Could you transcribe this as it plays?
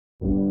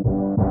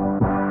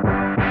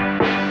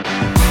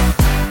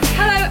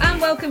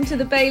to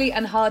the Bailey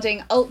and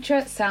Harding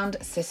Ultra Sound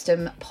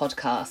System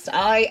podcast.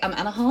 I am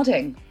Anna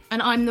Harding.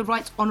 And I'm the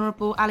Right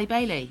Honourable Ali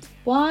Bailey.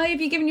 Why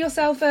have you given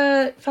yourself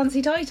a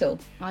fancy title?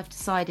 I've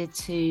decided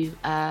to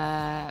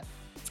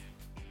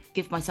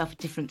give myself a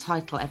different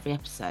title every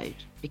episode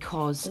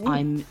because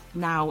I'm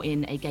now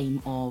in a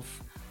game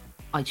of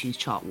iTunes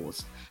Chart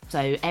Wars.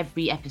 So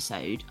every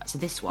episode, so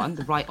this one,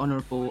 the Right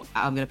Honourable,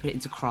 I'm going to put it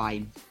into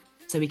crime.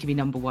 So we can be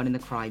number one in the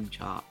crime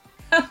chart.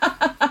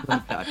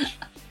 I'm judge.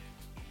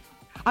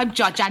 I'm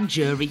judge and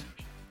jury.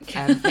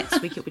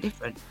 Next week it'll be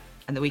different.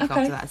 And the week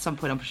after that, at some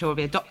point, I'm sure I'll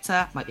be a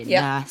doctor, might be a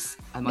nurse,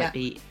 I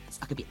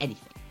could be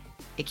anything.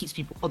 It keeps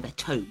people on their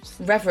toes.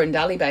 Reverend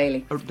Ali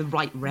Bailey. Or the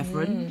Right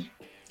Reverend.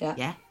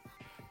 Yeah.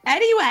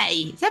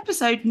 Anyway, it's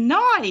episode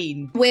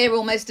 9. We're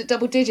almost at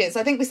double digits.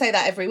 I think we say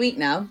that every week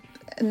now.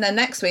 And then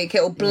next week,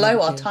 it'll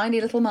blow our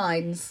tiny little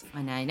minds.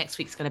 I know. Next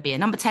week's going to be a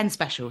number 10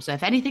 special. So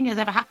if anything has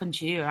ever happened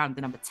to you around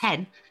the number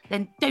 10,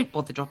 then don't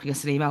bother dropping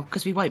us an email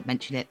because we won't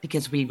mention it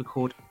because we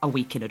record a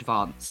week in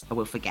advance and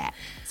we'll forget.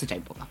 So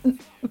don't bother.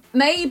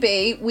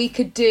 Maybe we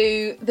could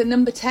do the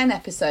number 10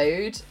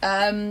 episode.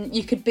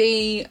 You could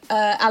be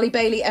Ali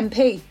Bailey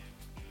MP.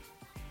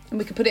 And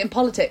we could put it in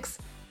politics.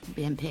 I'll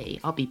be MP.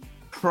 I'll be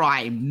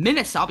Prime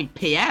Minister. I'll be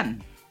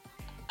PM.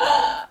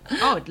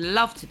 I would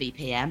love to be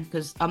PM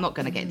because I'm not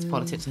going to get into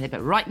politics here,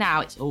 but right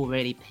now it's all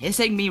really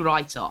pissing me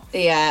right off.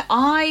 Yeah,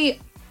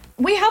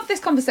 we have this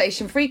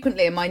conversation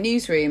frequently in my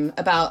newsroom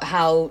about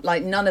how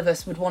none of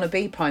us would want to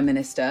be Prime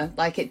Minister.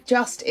 It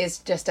just is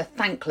just a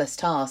thankless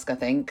task, I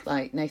think.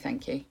 No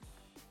thank you.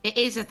 It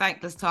is a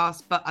thankless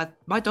task, but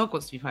my dog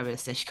wants to be Prime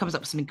Minister. She comes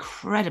up with some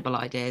incredible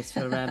ideas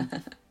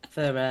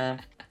for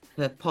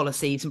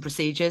policies and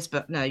procedures,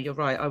 but no, you're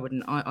right. I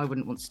wouldn't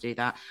want to do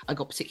that. I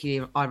got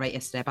particularly irate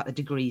yesterday about the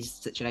degrees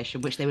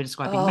situation, which they were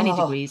describing many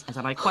degrees as,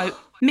 and I quote,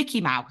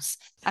 Mickey Mouse.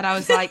 And I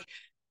was like,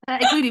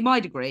 including my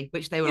degree,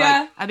 which they were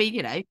like, I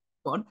mean,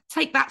 go on,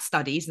 take that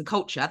studies and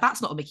culture.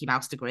 That's not a Mickey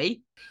Mouse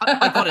degree.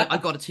 I got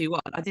a 2-1.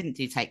 I didn't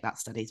do take that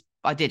studies.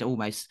 I did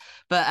almost.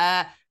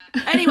 But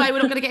anyway, we're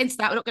not going to get into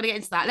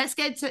that. Let's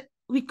get into.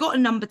 We've got a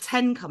number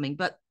 10 coming,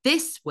 but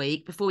this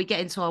week, before we get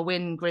into our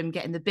win, grim,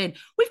 get in the bin,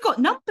 we've got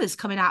numbers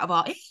coming out of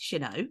our ears,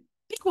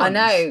 Big ones. I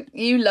know.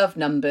 You love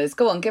numbers.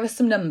 Go on, give us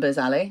some numbers,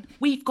 Ali.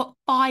 We've got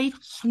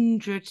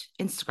 500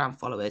 Instagram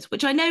followers,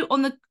 which I know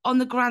on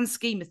the grand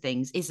scheme of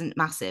things isn't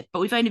massive, but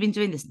we've only been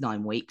doing this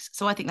 9 weeks.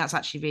 So I think that's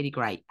actually really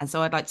great. And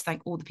so I'd like to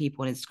thank all the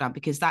people on Instagram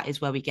because that is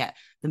where we get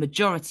the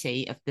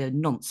majority of the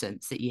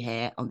nonsense that you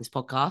hear on this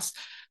podcast.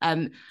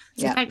 So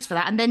thanks for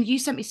that. And then you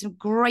sent me some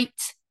great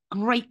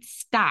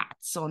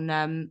stats on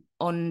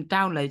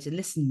downloads and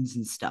listens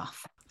and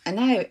stuff. I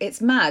know,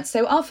 it's mad.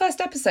 So our first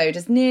episode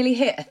has nearly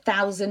hit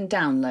 1,000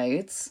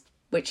 downloads,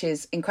 which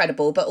is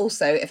incredible. But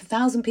also, if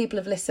 1,000 people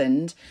have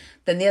listened,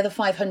 then the other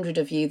 500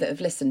 of you that have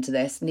listened to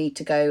this need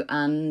to go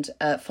and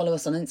follow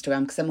us on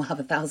Instagram because then we'll have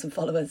 1,000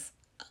 followers.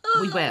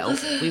 We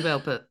will,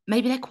 but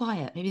maybe they're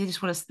quiet. Maybe they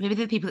just want to. Maybe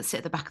they're the people that sit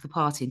at the back of the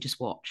party and just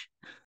watch.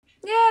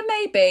 Yeah,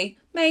 maybe.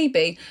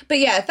 But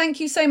yeah, thank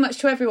you so much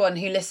to everyone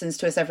who listens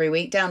to us every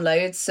week,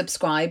 downloads,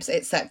 subscribes,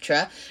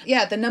 etc.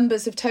 Yeah, the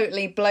numbers have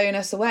totally blown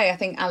us away. I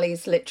think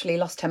Ali's literally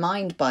lost her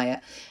mind by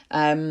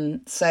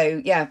it.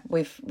 So yeah,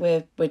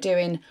 we're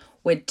doing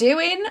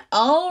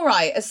all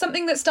right. As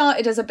something that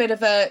started as a bit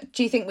of a,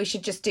 do you think we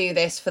should just do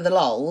this for the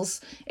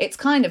lols? It's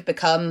kind of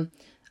become,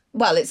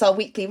 well, it's our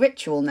weekly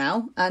ritual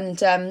now, and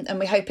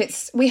we hope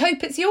it's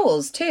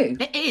yours too.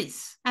 It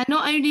is, and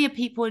not only are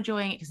people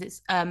enjoying it because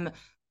it's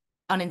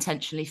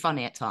unintentionally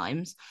funny at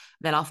times,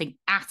 they're laughing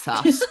at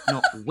us,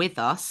 not with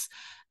us.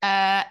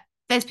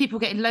 There's people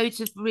getting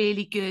loads of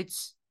really good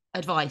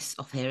advice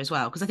off here as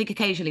well, because I think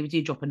occasionally we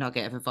do drop a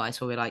nugget of advice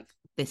where we're like,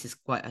 this is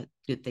quite a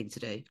good thing to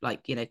do,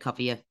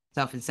 cover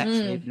yourself in sex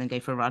lube and then go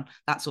for a run,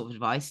 that sort of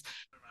advice.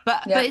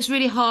 But it's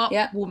really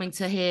heartwarming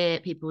to hear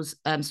people's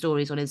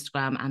stories on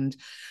Instagram and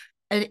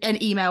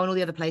an email and all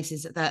the other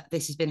places that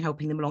this has been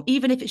helping them along,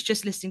 even if it's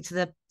just listening to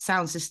the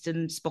sound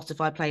system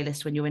Spotify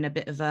playlist when you're in a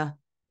bit of a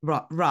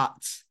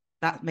rut.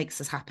 That makes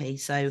us happy.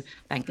 So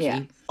thank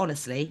you.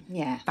 Honestly.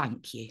 Yeah.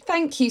 Thank you.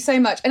 Thank you so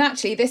much. And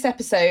actually, this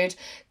episode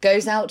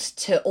goes out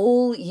to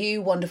all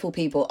you wonderful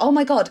people. Oh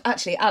my God.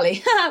 Actually,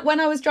 Ali, when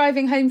I was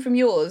driving home from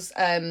yours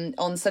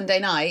on Sunday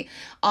night,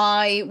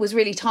 I was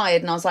really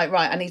tired and I was like,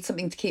 right, I need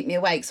something to keep me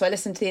awake. So I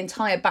listened to the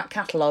entire back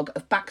catalogue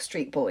of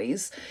Backstreet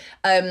Boys.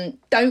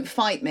 Don't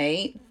Fight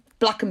Me,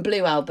 Black and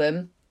Blue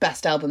album,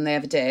 best album they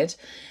ever did.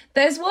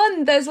 There's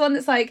one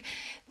that's like,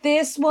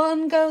 this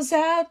one goes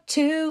out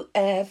to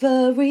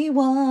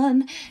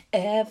everyone.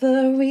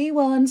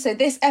 So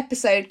this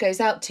episode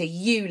goes out to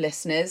you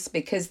listeners,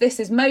 because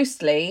this is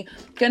mostly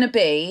going to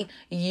be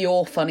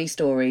your funny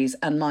stories.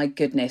 And my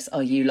goodness,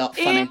 are you lot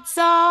funny. It's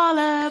all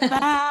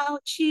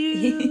about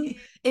you.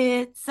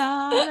 It's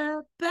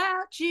all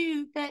about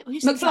you.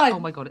 McFly. Oh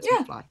my God, it's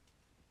McFly.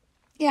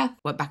 Yeah.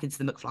 Went back into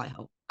the McFly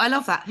hole. I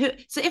love that.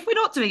 So if we're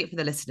not doing it for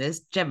the listeners,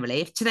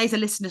 generally, if today's a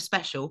listener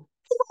special,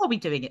 What are we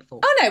doing it for?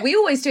 Oh no, we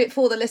always do it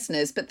for the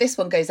listeners, but this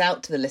one goes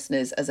out to the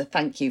listeners as a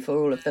thank you for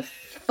all of the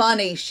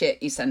funny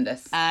shit you send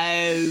us.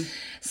 Oh,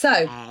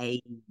 so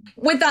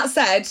with that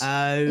said,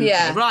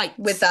 yeah, right.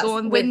 With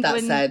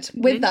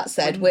that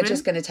said, we're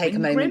just going to take a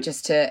moment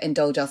just to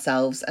indulge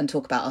ourselves and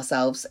talk about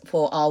ourselves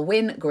for our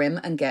win, Grim,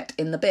 and get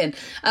in the bin.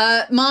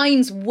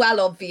 Mine's well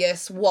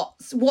obvious. What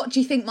do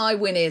you think my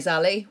win is,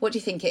 Ali? What do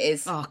you think it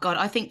is? Oh God,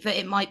 I think that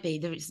it might be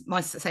the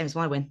same as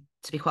my win.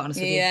 To be quite honest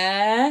with you.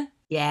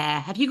 Yeah.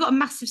 Have you got a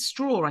massive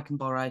straw I can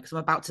borrow? Because I'm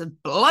about to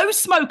blow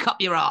smoke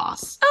up your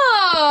ass.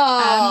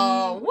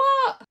 Oh,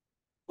 what?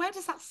 Where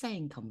does that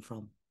saying come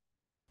from?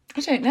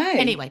 I don't know.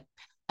 Anyway,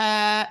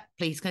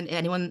 please, can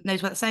anyone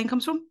knows where that saying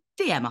comes from?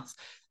 DM us.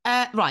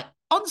 Right,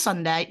 on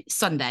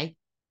Sunday,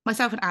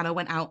 myself and Anna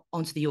went out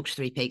onto the Yorkshire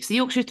Three Peaks. The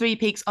Yorkshire Three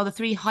Peaks are the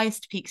three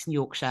highest peaks in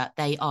Yorkshire.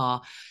 They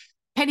are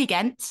Pen y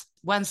Ghent,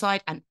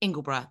 Whernside and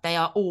Ingleborough. They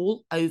are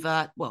all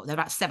over, well, they're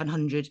about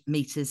 700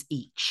 metres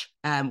each,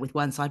 with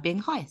Whernside being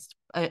highest,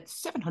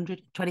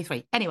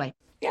 723. Anyway,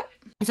 yeah,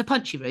 it's a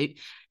punchy route.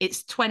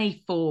 It's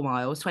 24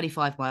 miles,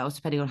 25 miles,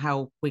 depending on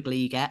how wiggly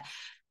you get.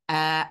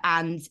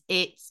 And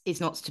it's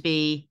not to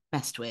be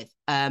messed with.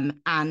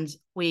 And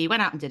we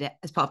went out and did it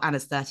as part of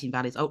Anna's 13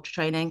 Valleys Ultra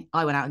training.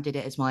 I went out and did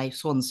it as my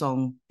swan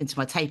song into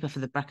my taper for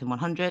the Brecon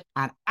 100.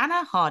 And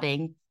Anna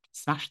Harding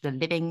smashed the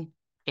living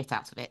shit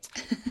out of it.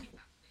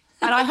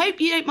 And I hope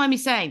you don't mind me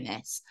saying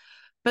this,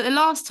 but the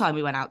last time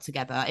we went out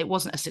together, it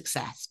wasn't a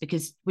success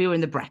because we were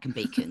in the Brecon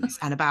Beacons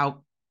and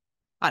about,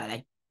 I don't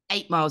know,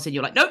 8 miles in,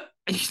 you're like, nope.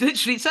 And you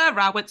literally turned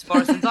around, went to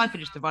Morrison's, I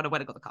finished the run, I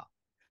went and got the car.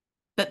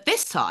 But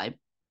this time,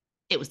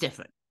 it was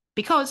different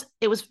because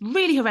it was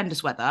really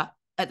horrendous weather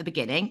at the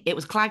beginning. It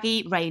was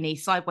claggy, rainy,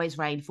 sideways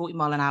rain,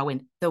 40-mile-an-hour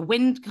wind. The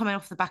wind coming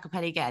off the back of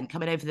Pen y Ghent,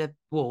 coming over the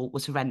wall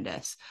was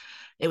horrendous.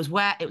 It was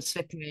wet, it was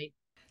slippery.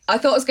 I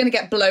thought it was going to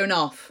get blown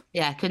off.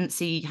 Yeah, couldn't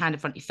see your hand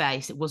in front of your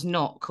face. It was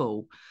not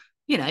cool.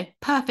 You know,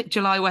 perfect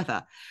July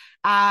weather.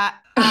 And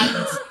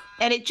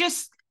it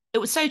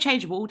was so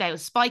changeable all day. It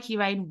was spiky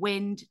rain,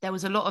 wind. There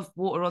was a lot of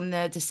water on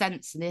the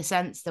descents and the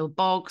ascents. There were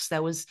bogs.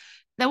 There was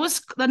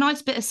a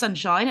nice bit of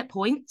sunshine at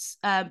points,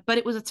 but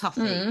it was a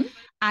toughie.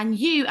 And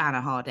you, Anna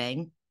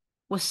Harding,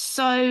 were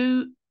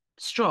so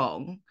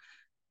strong.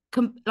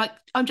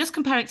 I'm just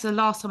comparing it to the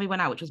last time we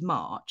went out, which was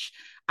March,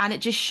 and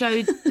it just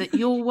showed that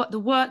the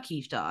work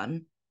you've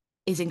done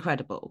is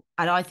incredible,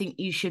 and I think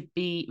you should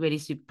be really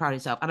super proud of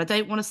yourself. And I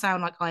don't want to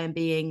sound like I am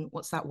being,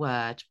 what's that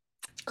word?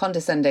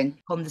 Condescending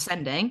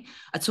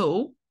at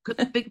all.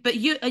 But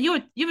you're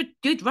a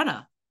good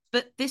runner.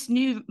 But this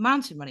new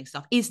mountain running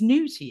stuff is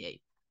new to you,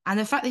 and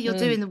the fact that you're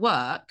doing the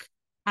work.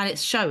 And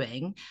it's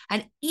showing.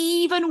 And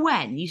even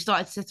when you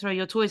started to throw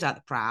your toys out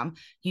the pram,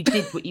 you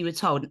did what you were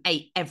told and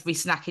ate every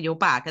snack in your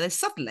bag. And then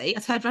suddenly I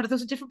turned around and there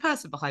was a different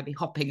person behind me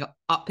hopping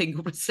up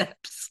Ingleborough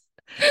steps.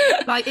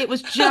 Like, it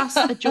was just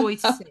a joy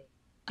to see.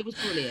 It was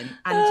brilliant.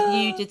 And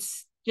you did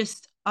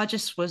I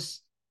just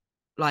was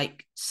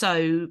like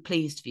so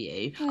pleased for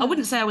you. I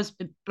wouldn't say I was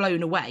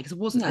blown away because I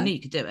wasn't. No. I knew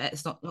you could do it.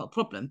 It's not a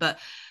problem. But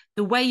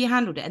the way you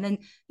handled it, and then,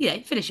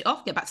 finish it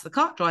off, get back to the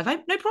car, drive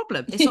home, no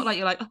problem. It's not like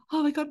you're like,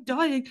 oh my God, I'm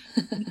dying.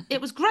 It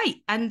was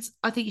great. And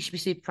I think you should be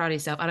super proud of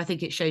yourself. And I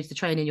think it shows the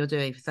training you're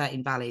doing for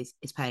 13 Valleys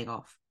is paying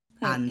off.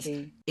 Thank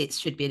you. It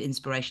should be an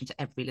inspiration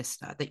to every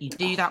listener that you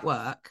do that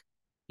work,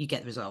 you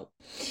get the result.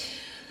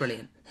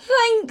 Brilliant.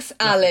 Thanks,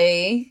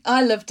 Ali.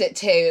 I loved it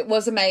too. It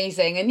was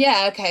amazing. And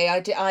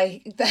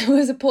I there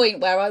was a point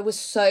where I was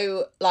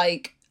so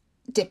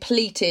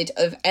depleted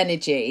of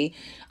energy,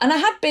 and I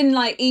had been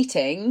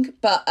eating,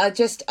 but I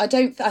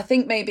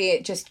think maybe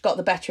it just got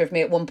the better of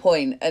me at one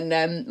point.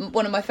 And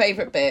one of my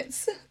favourite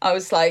bits, I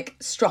was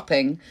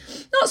stropping,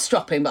 not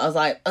stropping, but I was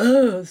like,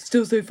 oh,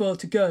 still so far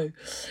to go,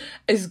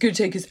 it's going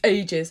to take us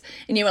ages.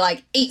 And you were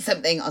like, eat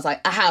something. I was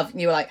like, I have.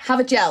 And you were like, have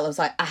a gel. I was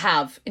like, I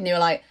have. And you were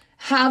like,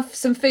 have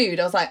some food.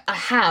 I was like, I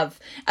have.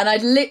 And I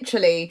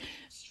literally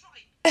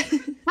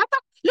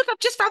look, I've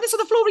just found this on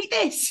the floor, eat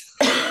this.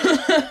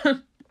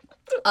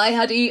 I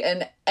had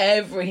eaten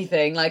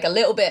everything, a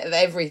little bit of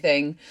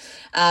everything,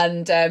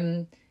 and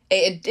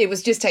it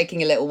was just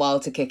taking a little while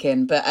to kick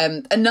in. But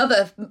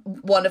another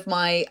one of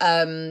my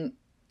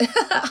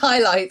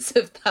highlights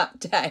of that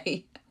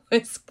day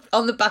was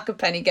on the back of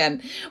Pen y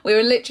Ghent. We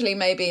were literally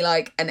maybe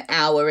an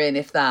hour in,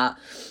 if that,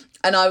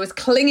 and I was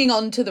clinging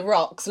onto the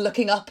rocks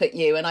looking up at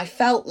you, and I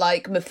felt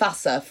like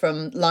Mufasa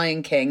from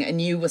Lion King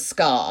and you were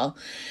Scar,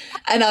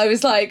 and I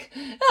was like,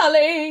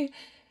 Ali,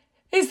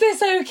 is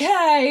this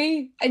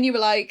okay? And you were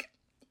like,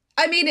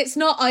 I mean, it's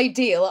not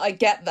ideal, I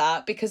get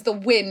that, because the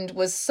wind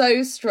was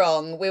so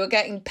strong. We were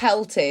getting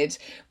pelted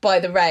by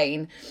the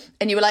rain.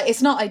 And you were like,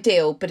 it's not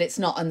ideal, but it's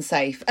not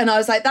unsafe. And I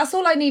was like, that's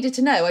all I needed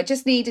to know. I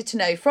just needed to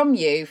know from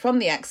you, from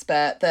the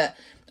expert, that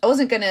I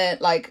wasn't going to,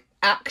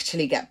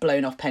 actually get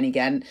blown off Pen y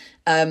Ghent.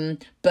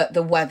 But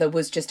the weather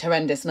was just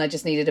horrendous and I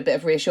just needed a bit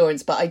of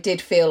reassurance. But I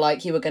did feel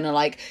like you were going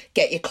to,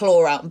 get your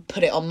claw out and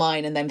put it on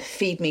mine and then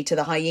feed me to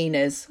the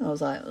hyenas. I was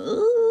like,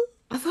 ooh.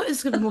 I thought it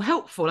was going to be more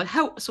helpful, like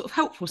sort of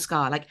helpful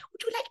Scar. Like,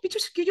 would you like me to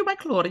just give you my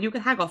claw and you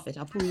can hang off it?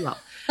 I'll pull you up.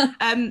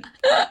 Um,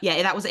 yeah,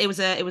 it was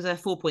a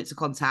 4 points of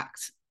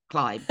contact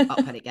climb up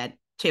and again.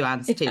 Two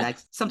hands, two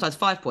legs, sometimes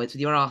 5 points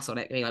with your ass on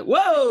it, being like,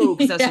 whoa,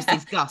 because there's just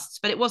these gusts.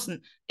 But it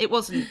wasn't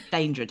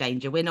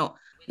danger. We're not,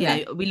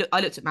 I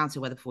looked at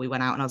mountain weather before we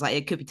went out and I was like,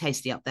 it could be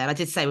tasty up there. And I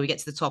did say when we get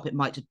to the top, it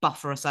might just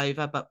buffer us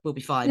over, but we'll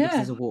be fine because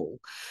there's a wall.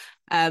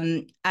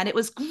 And it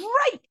was great.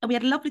 And we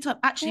had a lovely time,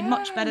 actually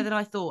much better than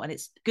I thought. And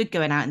it's good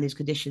going out in these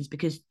conditions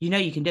because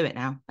you can do it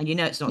now and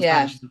it's not as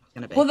bad as it's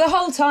going to be. Well, the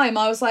whole time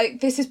I was like,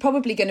 this is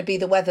probably going to be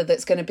the weather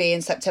that's going to be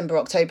in September,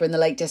 October in the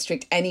Lake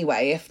District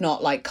anyway, if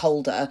not like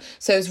colder.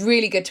 So it was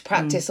really good to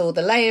practice all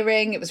the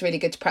layering. It was really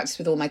good to practice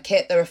with all my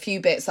kit. There are a few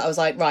bits that I was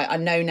like, right, I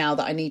know now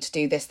that I need to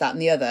do this, that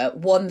and the other.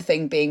 One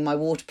thing being my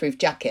waterproof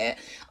jacket.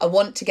 I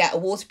want to get a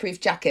waterproof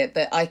jacket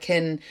that I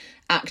can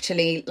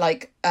actually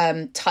like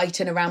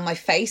tighten around my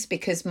face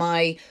because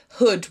my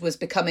hood was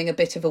becoming a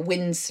bit of a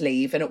wind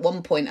sleeve, and at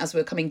one point as we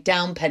were coming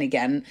down Pen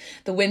again,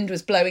 the wind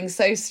was blowing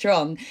so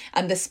strong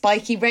and the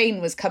spiky rain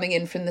was coming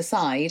in from the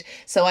side,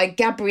 so I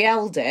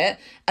Gabrielled it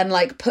and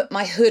like put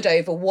my hood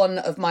over one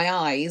of my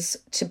eyes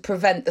to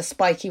prevent the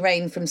spiky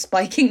rain from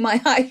spiking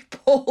my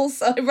eyeballs.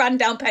 So I ran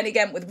down Pen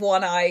again with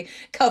one eye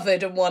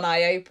covered and one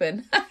eye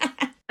open.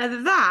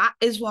 And that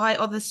is why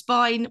on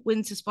the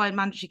winter spine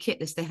mandatory kit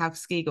list they have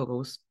ski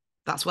goggles.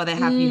 That's why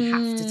you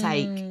have to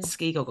take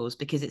ski goggles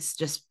because it's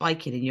just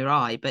spiking in your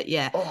eye. But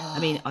I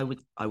mean,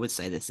 I would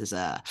say this is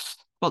a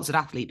sponsored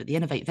athlete, but the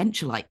Innovate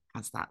Venture Light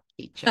has that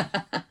feature,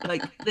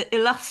 like the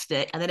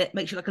elastic, and then it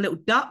makes you like a little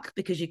duck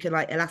because you can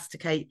like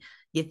elasticate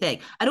your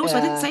thing. And also,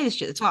 I didn't say this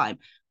shit at the time,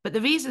 but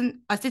the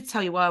reason I did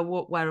tell you why I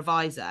wear a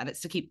visor, and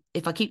it's to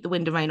if I keep the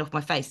wind and rain off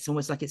my face, it's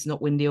almost like it's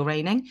not windy or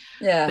raining.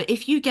 Yeah. But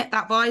if you get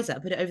that visor,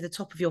 put it over the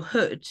top of your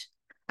hood,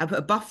 and put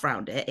a buff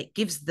around it, it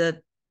gives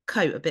the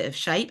coat a bit of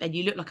shape and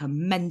you look like a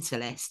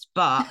mentalist.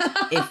 But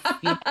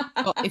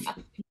if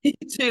you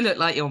do look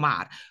like you're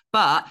mad,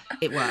 but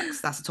it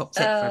works. That's a top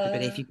tip for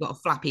everybody if you've got a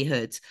flappy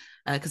hood,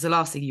 because the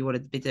last thing you want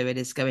to be doing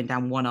is going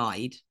down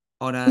one-eyed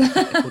on a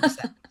technical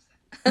descent.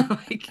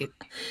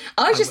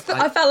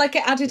 I felt like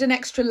it added an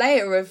extra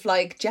layer of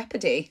like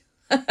jeopardy.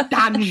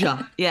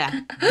 Danger.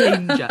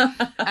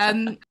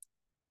 And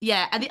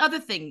the other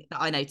thing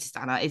that I noticed,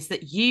 Anna, is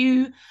that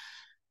you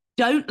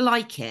don't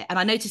like it, and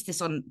I noticed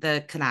this on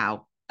the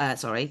canal.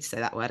 Sorry to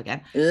say that word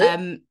again.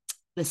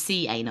 The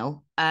sea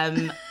anal.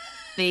 Can't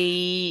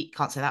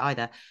say that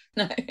either.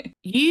 No.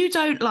 You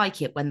don't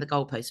like it when the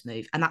goalposts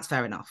move, and that's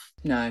fair enough.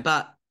 No.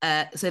 But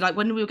so like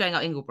when we were going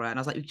up Ingleborough, and I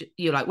was like,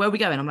 you're like, where are we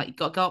going? I'm like, you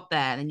got to go up there,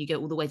 and then you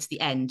go all the way to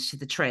the end to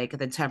the trig, and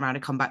then turn around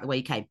and come back the way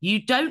you came.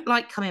 You don't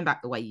like coming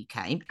back the way you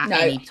came at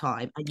any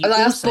time, and you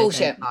that's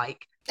bullshit.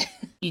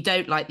 You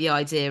don't like the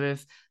idea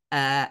of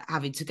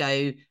having to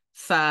go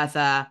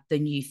further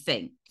than you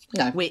think,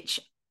 which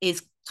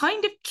is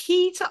kind of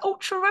key to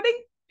ultra running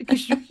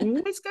because you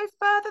always go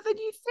further than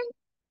you think.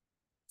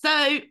 So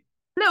a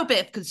little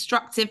bit of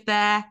constructive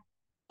there.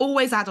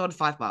 Always add on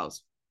 5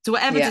 miles to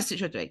whatever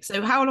distance you're doing.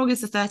 So how long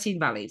is the 13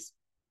 valleys?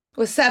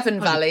 Well, 7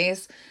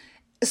 valleys.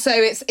 So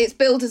it's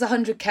billed as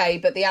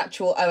 100k, but the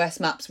actual OS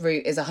Maps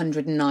route is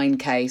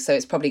 109k. So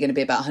it's probably going to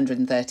be about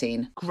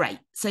 113. Great.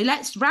 So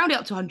let's round it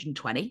up to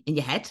 120 in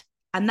your head,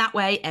 and that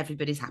way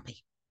everybody's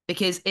happy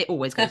because it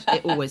always goes.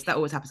 That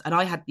always happens. And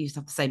I used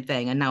to have the same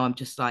thing, and now I'm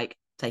just like,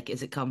 take it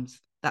as it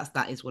comes.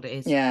 That is what it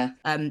is. Yeah.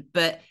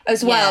 But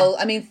as well,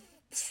 I mean,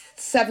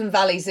 7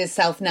 valleys is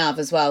self-nav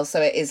as well,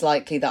 so it is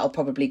likely that'll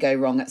probably go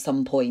wrong at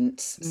some point.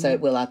 So it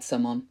will add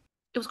some on.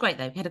 It was great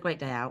though. We had a great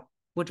day out.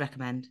 Would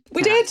recommend.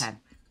 We did.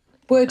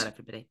 Would.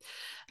 Everybody.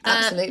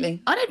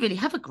 Absolutely. I don't really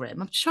have a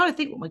grim. I'm just trying to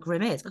think what my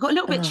grim is. I got a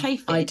little bit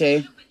chafy. I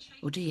do.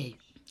 Or do you?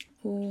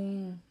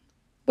 Ooh.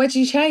 Where do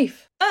you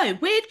chafe? Oh,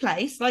 weird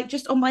place. Like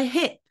just on my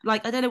hip.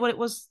 Like I don't know what it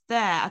was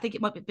there. I think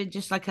it might have been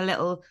just like a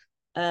little.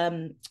 I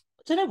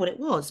don't know what it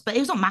was, but it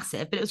was not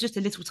massive, but it was just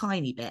a little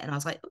tiny bit. And I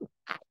was like, oh,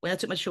 when I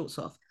took my shorts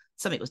off,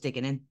 something was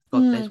digging in.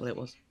 God knows what it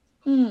was.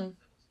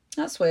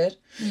 That's weird.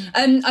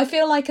 I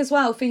feel like as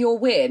well for your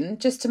win,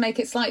 just to make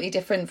it slightly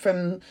different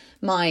from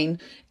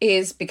mine,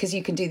 is because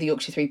you can do the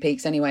Yorkshire Three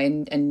Peaks anyway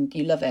and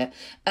you love it.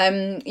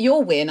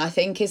 Your win, I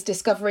think, is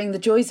discovering the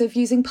joys of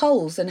using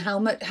poles and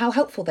how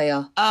helpful they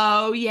are.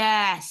 Oh,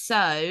 yeah.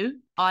 So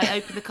I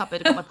opened the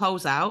cupboard and got my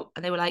poles out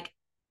and they were like,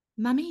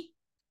 Mummy,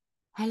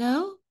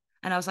 hello?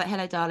 And I was like,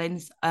 hello,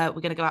 darlings. We're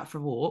going to go out for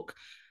a walk.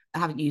 I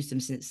haven't used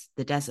them since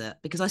the desert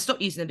because I stopped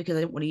using them because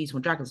I didn't want to use them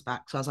on Dragon's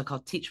Back. So I was like, I'll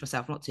teach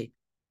myself not to.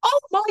 Oh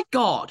my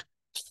God.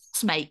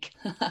 Make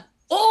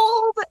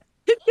all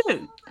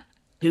the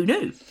who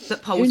knew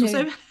that poles were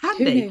so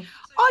handy?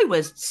 I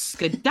was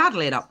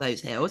skedaddling up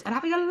those hills and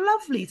having a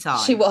lovely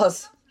time. She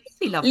was.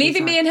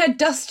 Leaving me in her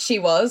dust, she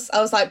was.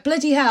 I was like,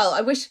 bloody hell.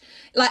 I wish,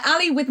 like,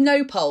 Ali with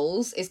no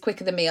poles is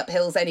quicker than me up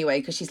hills anyway,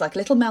 because she's like a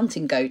little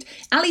mountain goat.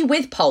 Ali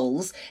with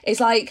poles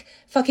is like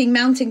fucking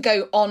mountain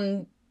goat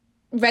on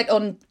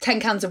 10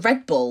 cans of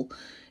Red Bull.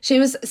 She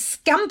was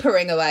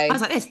scampering away. I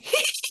was like this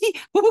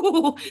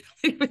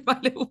with my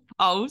little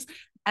poles.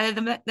 And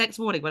then the next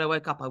morning when I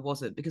woke up, I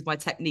wasn't, because my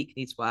technique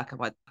needs work.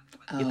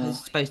 You're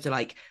supposed to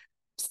like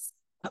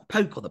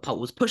poke on the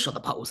poles, push on the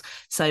poles.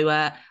 So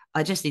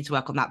I just need to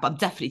work on that. But I'm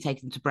definitely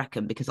taking them to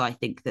Brecon because I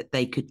think that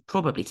they could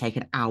probably take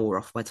an hour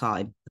off my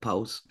time, the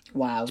poles.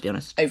 Wow. To be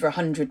honest. Over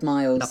 100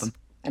 miles.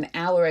 An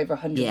hour over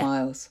 100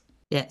 miles.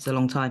 Yeah, it's a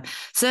long time.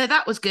 So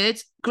that was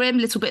good. Grim,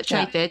 little bit of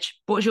trade.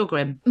 What was your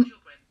grim?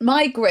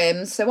 My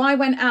grim, so I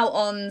went out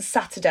on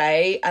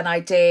Saturday and I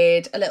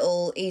did a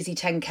little easy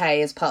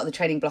 10K as part of the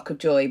training block of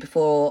joy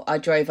before I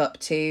drove up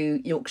to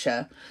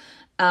Yorkshire.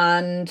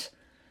 And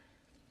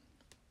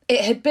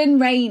it had been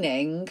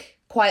raining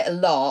quite a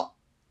lot.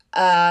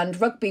 And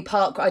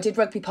I did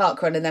rugby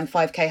park run and then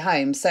 5K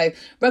home. So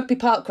rugby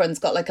park run's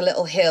got like a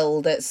little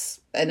hill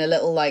that's in a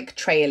little like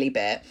traily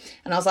bit.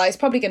 And I was like, it's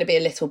probably going to be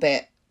a little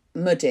bit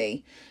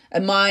muddy.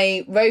 And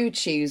my road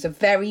shoes are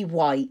very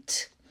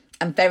white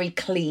and very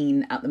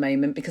clean at the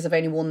moment because I've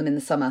only worn them in the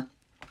summer.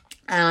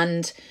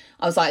 And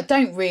I was like, I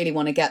don't really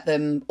want to get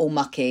them all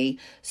mucky.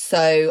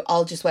 So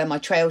I'll just wear my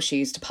trail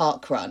shoes to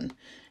park run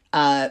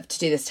to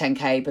do this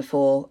 10K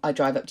before I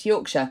drive up to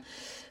Yorkshire.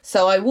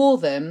 So I wore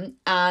them,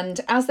 and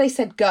as they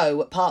said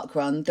go at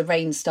parkrun, the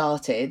rain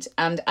started.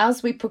 And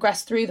as we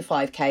progressed through the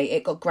 5K,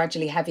 it got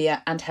gradually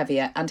heavier and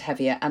heavier and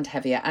heavier and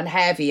heavier and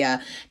heavier,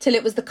 till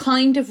it was the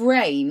kind of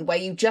rain where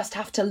you just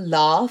have to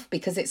laugh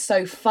because it's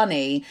so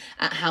funny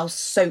at how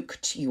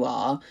soaked you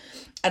are.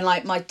 And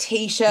like my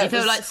t-shirt, you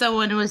feel like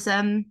someone was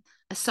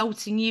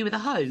assaulting you with a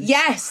hose.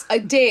 Yes, I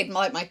did.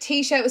 My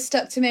t-shirt was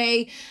stuck to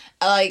me.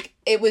 Like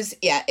it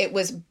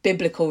was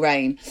biblical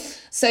rain.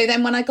 So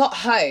then when I got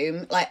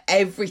home, like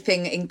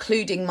everything,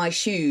 including my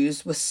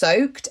shoes, was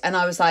soaked. And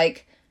I was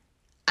like,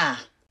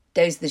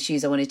 those are the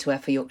shoes I wanted to wear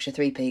for Yorkshire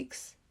Three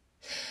Peaks.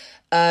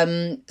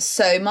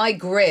 So my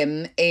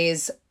grim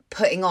is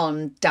putting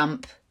on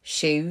damp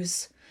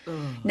shoes.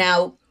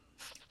 Now,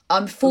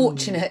 I'm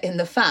fortunate in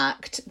the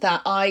fact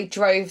that I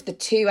drove the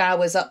 2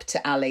 hours up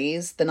to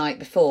Ali's the night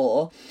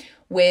before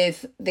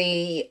with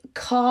the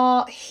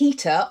car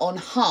heater on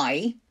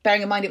high,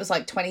 bearing in mind it was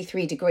like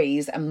 23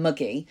 degrees and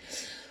muggy.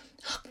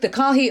 The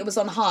car heater was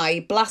on high,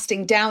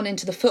 blasting down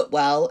into the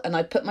footwell, and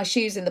I put my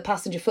shoes in the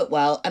passenger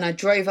footwell and I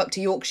drove up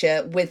to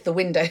Yorkshire with the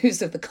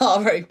windows of the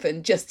car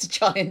open just to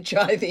try and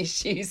dry these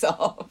shoes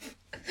off.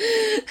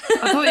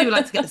 I thought you would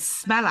like to get the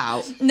smell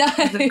out. No.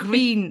 The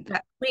green,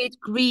 that weird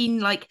green,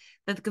 like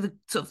the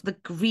sort of the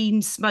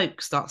green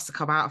smoke starts to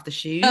come out of the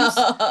shoes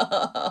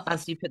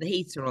as you put the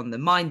heater on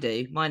them. Mine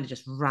are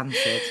just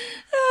rancid.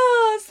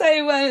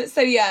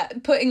 So yeah,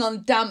 putting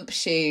on damp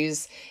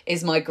shoes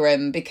is my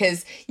grim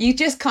because you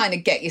just kind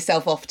of get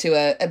yourself off to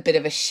a bit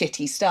of a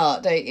shitty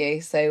start, don't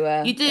you?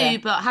 So you do,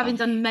 but having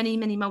done many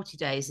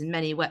multi-days in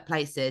many wet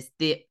places,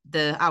 the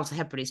Outer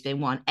Hebrides being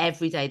one,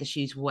 every day the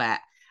shoes were wet.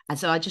 And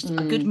so a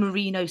good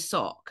merino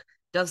sock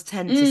does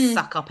tend to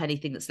suck up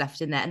anything that's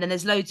left in there. And then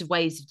there's loads of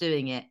ways of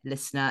doing it,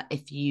 listener.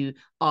 If you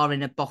are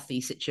in a bothy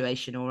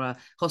situation or a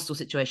hostel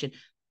situation,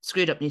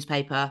 screwed up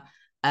newspaper,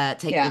 take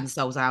the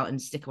insoles out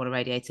and stick them on a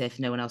radiator if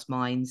no one else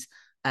minds.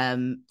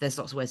 There's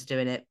lots of ways of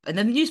doing it. And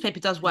then the newspaper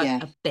does work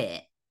a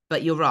bit,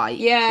 but you're right.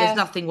 Yeah. There's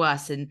nothing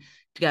worse than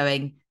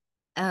going,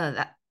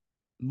 that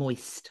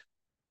moist.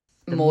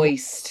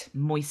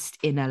 Moist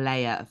inner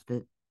layer of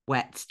the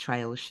wet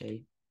trail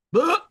shoe.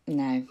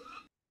 No.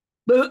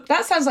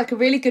 That sounds like a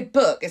really good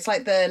book. It's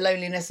like The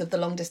Loneliness of the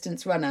Long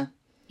Distance Runner.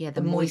 Yeah,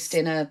 the moist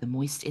inner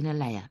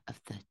layer of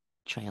the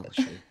trail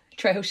shoe.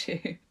 Trail shoe.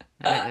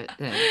 I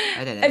don't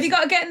know. Have you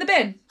got to get in the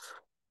bin?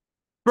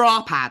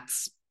 Bra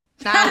pads.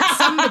 Now,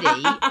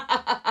 somebody...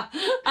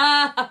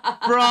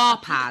 bra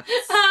pads.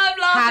 I'm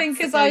laughing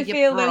because I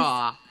feel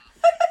bra.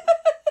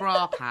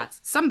 Bra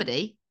pads.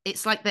 Somebody,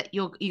 it's like that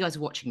you guys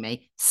are watching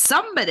me.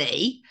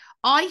 Somebody,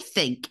 I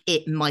think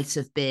it might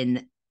have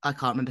been... I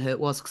can't remember who it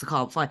was because I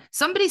can't find.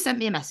 Somebody sent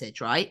me a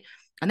message, right?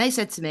 And they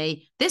said to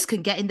me, this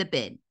can get in the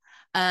bin.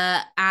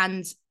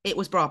 And it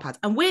was bra pads.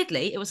 And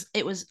weirdly, it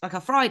was like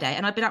a Friday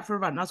and I'd been out for a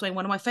run and I was wearing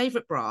one of my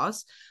favourite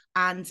bras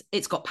and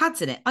it's got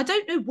pads in it. I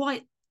don't know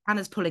why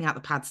Anna's pulling out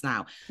the pads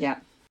now. Yeah.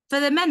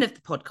 For the men of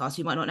the podcast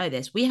who might not know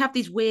this, we have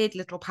these weird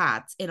little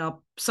pads in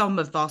some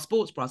of our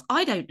sports bras.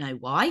 I don't know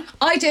why.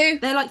 I do.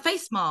 They're like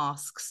face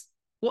masks.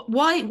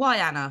 Why,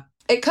 Anna?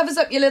 It covers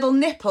up your little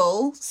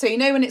nipple, so you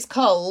know when it's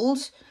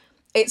cold.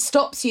 It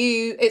stops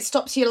you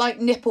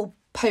like nipple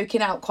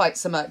poking out quite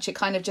so much. It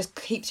kind of just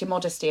keeps your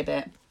modesty a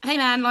bit. Hey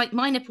man, like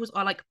my nipples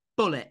are like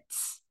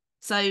bullets.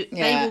 So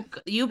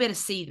you'll be able to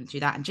see them through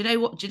that. And do you know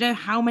what? Do you know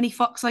how many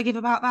fucks I give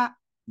about that?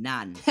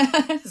 None.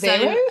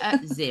 Zero?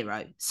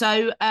 Zero.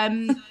 So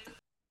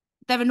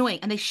they're annoying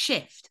and they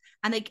shift.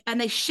 And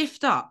they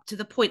shift up to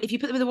the point, if you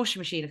put them in the washing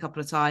machine a couple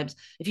of times,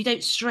 if you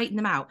don't straighten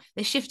them out,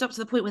 they shift up to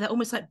the point where they're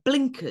almost like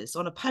blinkers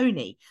on a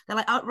pony. They're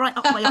like right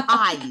up by your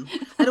eye.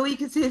 And all you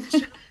can see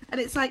is, and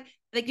it's like,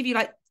 they give you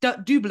like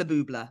doobla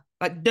boobla,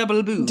 like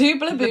double boob.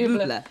 Doobla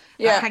boobla.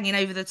 Yeah. Like hanging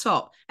over the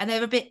top. And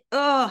they're a bit,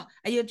 and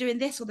you're doing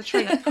this on the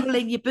train, like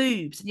pulling your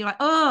boobs. And you're like,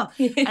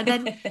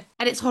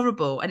 and it's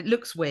horrible and it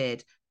looks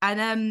weird.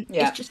 And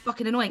it's just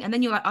fucking annoying. And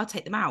then you're like, I'll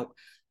take them out.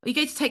 you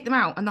go to take them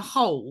out, and the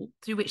hole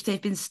through which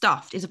they've been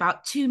stuffed is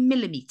about 2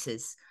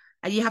 millimeters,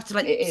 and you have to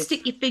like It is.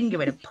 stick your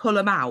finger in and pull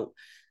them out.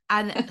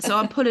 And so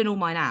I'm pulling all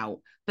mine out,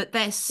 but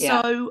they're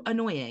Yeah. so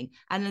annoying.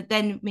 And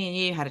then me and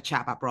you had a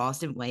chat about bras,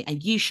 didn't we?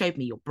 And you showed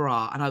me your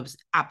bra, and I was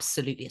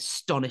absolutely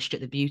astonished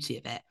at the beauty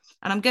of it.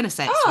 And I'm going to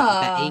say it's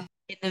Sweaty Betty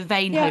in the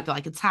vain hope that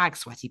I can tag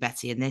Sweaty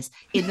Betty in this,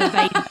 in the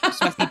vain hope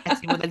Sweaty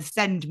Betty will then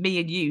send me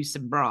and you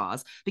some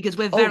bras, because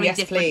we're very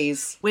different.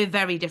 Please. We're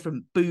very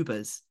different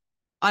boobas.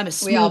 I'm a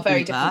small We are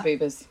very boober,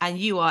 different boobas. and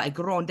you are a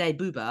grande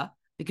boober,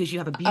 because you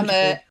have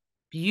a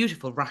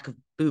beautiful rack of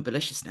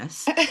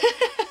boobaliciousness.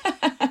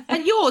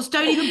 And yours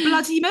don't even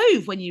bloody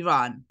move when you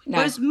run. No,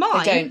 whereas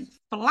mine don't.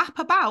 Flap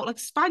about like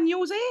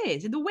spaniel's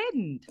ears in the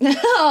wind.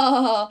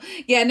 Oh,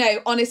 yeah, no,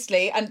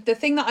 honestly. And the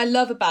thing that I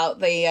love about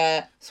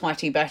the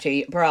Sweaty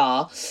Betty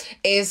bra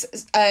is,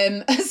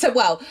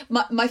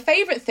 my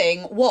favourite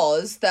thing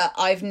was that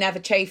I've never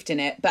chafed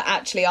in it. But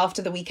actually,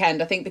 after the weekend,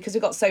 I think because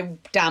we got so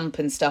damp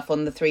and stuff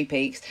on the Three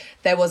Peaks,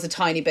 there was a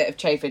tiny bit of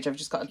chafage. I've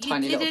just got a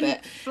tiny little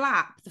bit.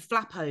 Flap the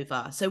flap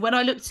over. So when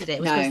I looked at it,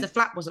 it was because the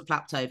flap wasn't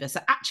flapped over. So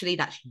actually,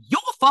 that's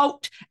your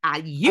fault,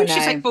 and you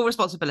should take full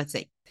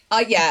responsibility.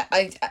 Yeah,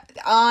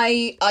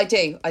 I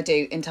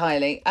do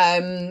entirely.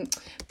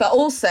 But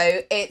also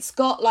it's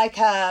got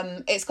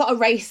it's got a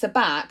racer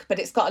back, but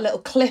it's got a little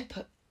clip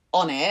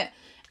on it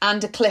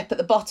and a clip at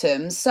the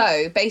bottom.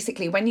 So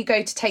basically, when you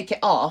go to take it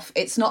off,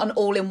 it's not an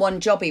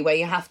all-in-one jobby where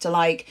you have to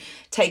like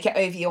take it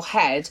over your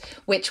head.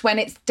 Which when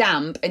it's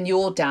damp and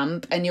you're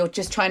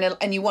just trying to,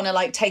 and you want to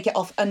like take it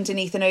off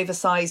underneath an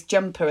oversized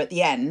jumper at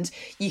the end,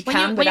 you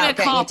can without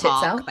getting your tits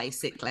out.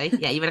 Basically,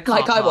 yeah, you're in a car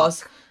like park. I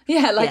was.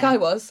 Yeah, I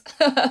was.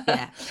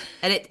 Yeah.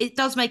 And it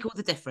does make all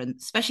the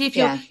difference, especially if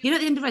you're, at the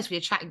end of the race when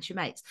you're chatting to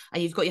your mates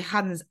and you've got your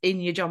hands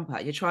in your jumper,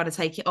 you're trying to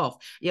take it off.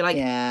 You're like,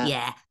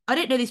 I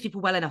don't know these people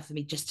well enough for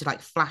me just to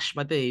like flash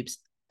my boobs.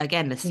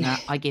 Again, listener,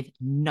 I give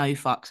no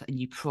fucks, and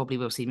you probably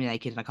will see me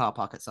naked in a car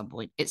park at some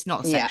point. It's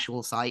not a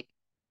sexual sight.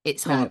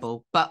 It's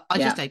horrible, but I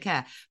just don't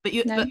care. But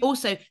but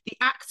also the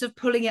act of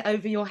pulling it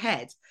over your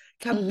head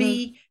can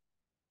be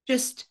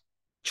just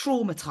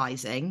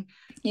traumatizing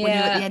when you're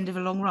at the end of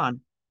a long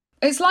run.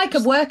 It's like a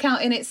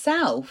workout in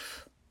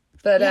itself.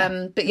 But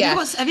yeah.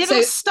 Have you ever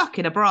got stuck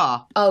in a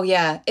bra? Oh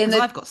yeah.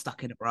 I've got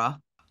stuck in a bra.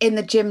 In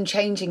the gym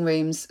changing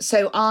rooms.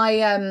 So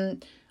I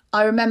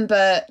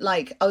remember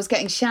like I was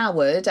getting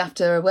showered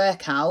after a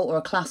workout or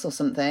a class or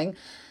something.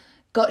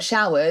 Got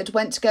showered,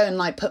 went to go and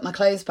like put my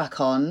clothes back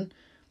on,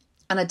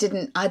 and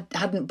I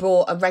hadn't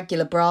brought a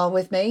regular bra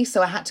with me,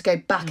 so I had to go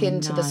back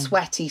into the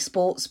sweaty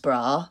sports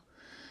bra.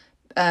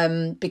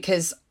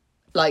 Because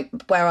like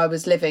where I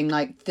was living,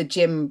 like the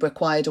gym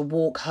required a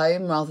walk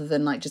home rather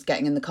than like just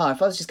getting in the car.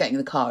 If I was just getting in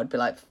the car, I'd be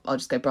like, I'll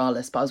just go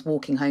braless. But I was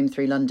walking home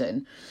through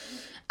London,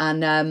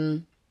 and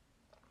I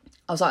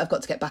was like, I've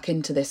got to get back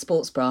into this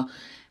sports bra.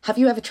 Have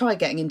you ever tried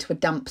getting into a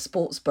damp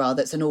sports bra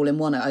that's an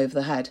all-in-one over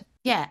the head?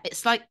 Yeah,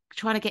 it's like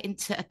trying to get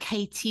into a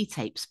KT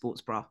tape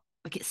sports bra.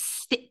 Like it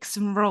sticks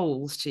and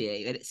rolls to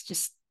you, and it's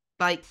just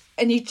like,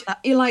 and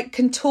you're like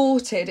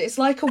contorted. It's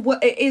like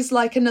it is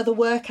like another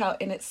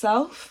workout in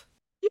itself.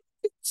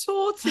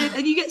 Sorted,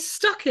 and you get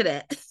stuck in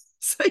it.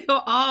 So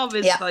your arm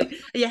is like,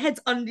 your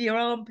head's under your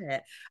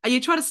armpit, and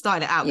you're trying to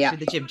style it out in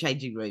the gym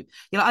changing room.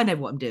 You're like, I know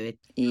what I'm doing.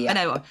 I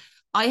know.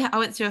 I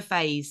went through a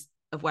phase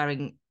of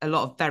wearing a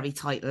lot of very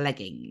tight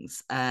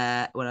leggings when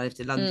I lived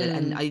in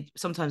London, and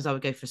sometimes I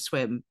would go for a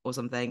swim or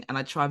something, and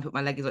I'd try and put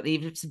my leggings on,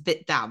 even if it's a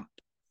bit damp.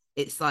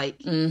 It's like,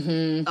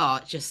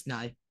 just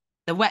no.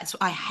 The wet.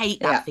 I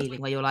hate that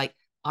feeling where you're like,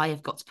 I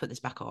have got to put this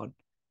back on.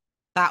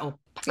 That or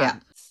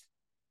pants.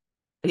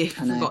 You've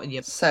forgotten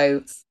your.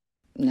 So,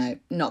 no,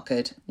 not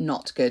good.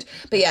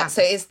 But yeah,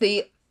 so it's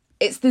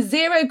the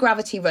zero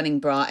gravity running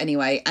bra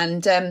anyway,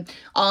 and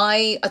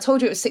I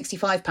told you it was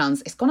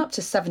 £65. It's gone up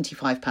to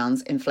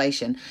 £75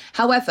 inflation.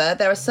 However,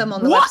 there are some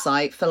on the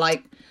website for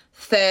like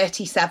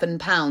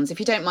 £37 if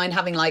you don't mind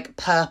having like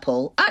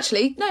purple.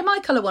 Actually, no, my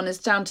colour one is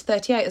down to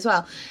 38 as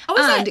well.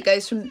 And it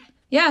goes from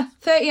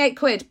 38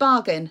 quid,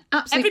 bargain,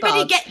 absolute Everybody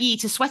bargain. Get ye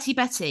to Sweaty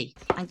Betty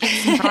and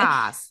get some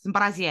bras, some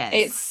brassiers.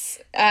 It's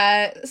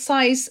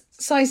sizes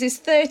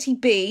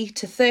 30B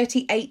to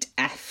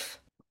 38F.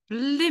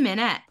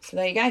 Blimmin' So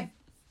there you go.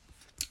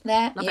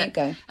 Love you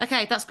go.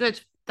 Okay, that's good.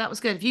 That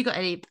was good. Have you got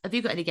any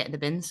get in the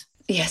bins?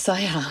 Yes, I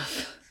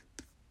have.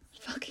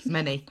 Fucking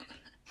many.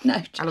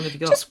 No. How long have you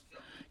got?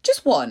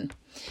 Just one.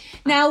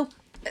 Now,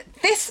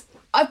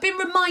 I've been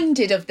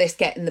reminded of this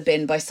get in the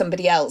bin by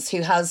somebody else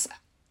who has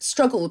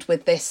struggled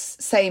with this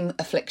same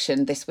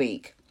affliction this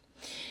week.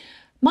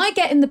 My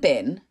get in the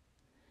bin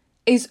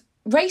is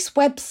race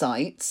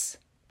websites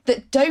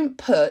that don't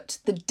put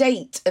the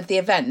date of the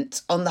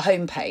event on the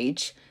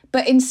homepage,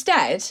 but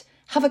instead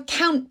have a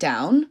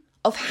countdown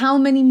of how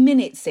many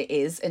minutes it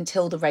is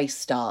until the race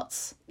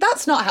starts.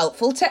 That's not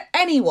helpful to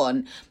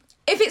anyone.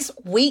 If it's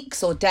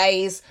weeks or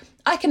days,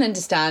 I can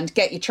understand,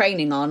 get your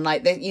training on,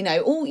 like,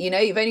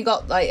 you've only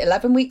got like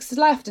 11 weeks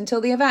left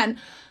until the event.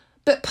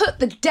 But put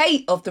the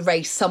date of the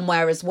race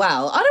somewhere as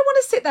well. I don't want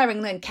to sit there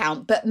and then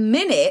count, but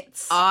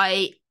minutes.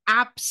 I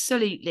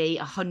absolutely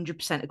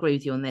 100% agree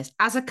with you on this.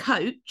 As a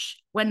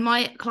coach, when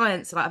my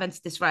clients are like, I've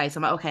entered this race,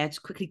 I'm like, okay, I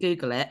just quickly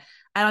Google it.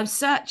 And I'm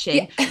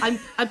searching, I'm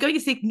going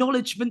into the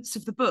acknowledgements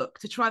of the book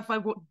to try and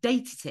find what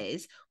date it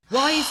is.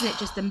 Why isn't it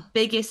just the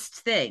biggest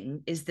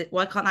thing? Is that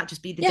why can't that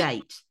just be the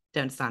date?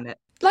 Don't understand it.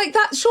 Like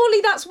that,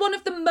 surely that's one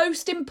of the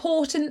most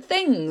important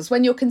things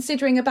when you're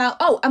considering about,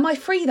 oh, am I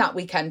free that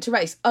weekend to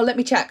race? Oh, let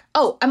me check.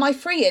 Oh, am I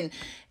free in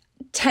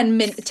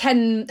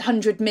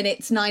 100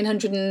 minutes,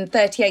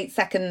 938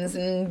 seconds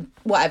and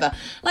whatever?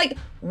 Like,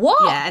 what?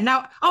 Yeah, and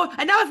now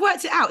I've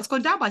worked it out. It's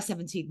gone down by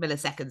 17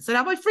 milliseconds. So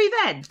now I'm free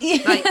then.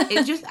 Like,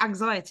 it's just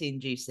anxiety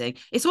inducing.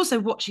 It's also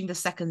watching the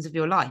seconds of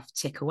your life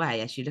tick away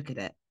as you look at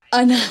it.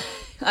 I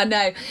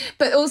know.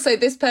 But also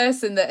this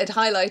person that had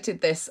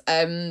highlighted this,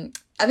 I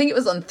think it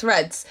was on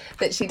Threads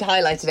that she'd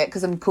highlighted it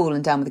because I'm cool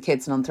and down with the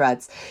kids and on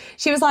Threads.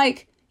 She was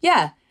like,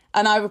 yeah.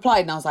 And I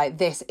replied and I was like,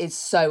 this is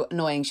so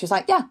annoying. She was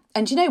like, yeah.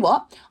 And you know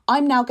what?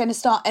 I'm now going to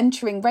start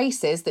entering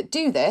races that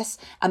do this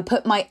and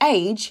put my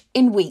age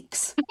in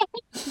weeks.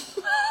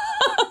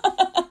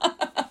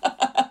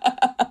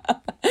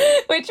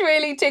 Which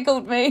really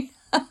tickled me.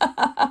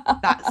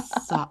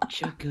 That's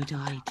such a good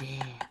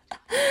idea.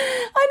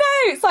 I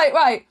know. It's like,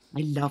 right.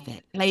 I love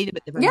it. Play them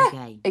at their own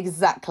game.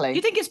 Exactly. Do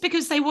you think it's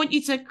because they want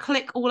you to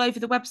click all over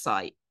the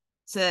website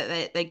so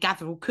they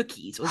gather all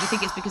cookies? Or do you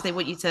think it's because they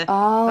want you to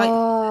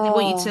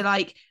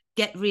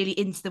get really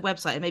into the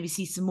website and maybe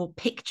see some more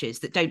pictures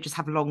that don't just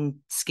have long,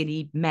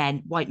 skinny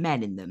white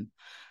men in them?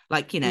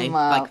 Like,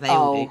 like they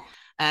all do.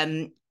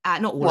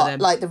 Not all of them.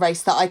 Like the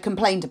race that I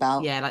complained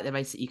about? Yeah, like the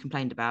race that you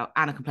complained about.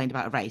 Anna complained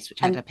about a race which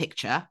had a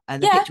picture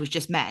and the picture was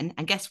just men.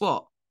 And guess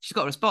what? She's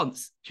got a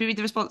response. Should we read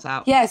the response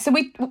out? Yeah, so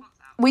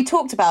we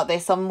talked about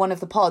this on one of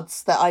the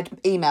pods that I'd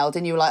emailed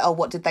and you were like, oh,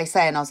 what did they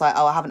say? And I was like,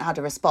 oh, I haven't had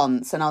a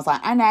response. And I was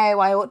like, I know,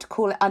 I ought to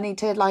call it. I need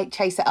to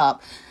chase it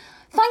up.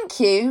 Thank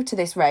you to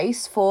this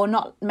race for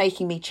not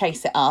making me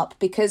chase it up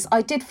because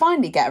I did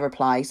finally get a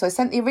reply. So I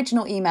sent the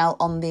original email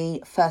on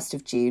the 1st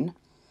of June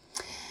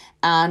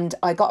and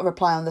I got a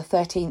reply on the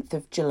 13th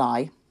of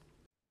July.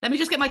 Let me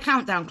just get my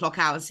countdown clock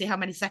out and see how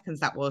many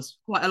seconds that was.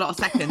 Quite a lot of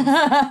seconds.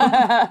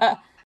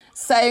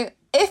 So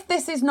if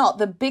this is not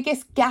the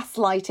biggest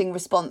gaslighting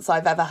response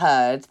I've ever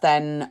heard,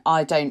 then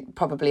I don't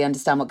probably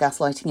understand what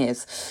gaslighting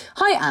is.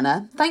 Hi,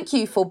 Anna. Thank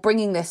you for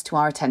bringing this to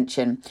our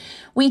attention.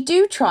 We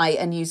do try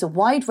and use a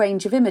wide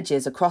range of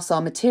images across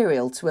our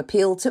material to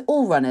appeal to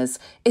all runners,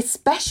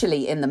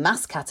 especially in the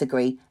mass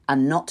category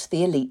and not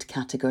the elite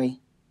category.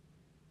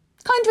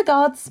 Kind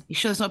regards. You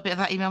sure there's not a bit of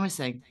that email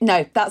missing?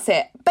 No, that's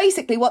it.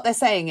 Basically what they're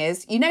saying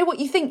is, you know what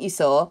you think you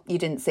saw, you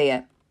didn't see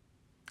it.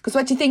 Because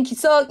what you think you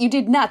saw, you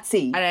did not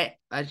see.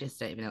 I just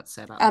don't even know what to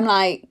say about that. I'm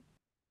like,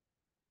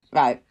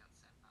 right.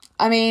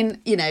 I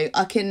mean,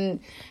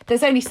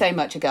 there's only so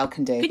much a girl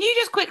can do. Can you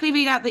just quickly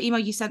read out the email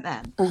you sent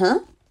them?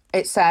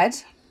 It said,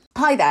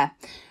 hi there.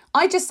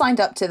 I just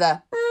signed up to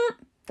the,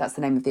 that's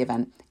the name of the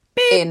event,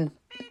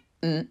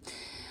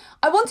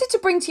 I wanted to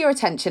bring to your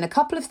attention a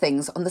couple of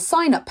things on the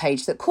sign-up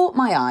page that caught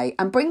my eye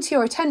and bring to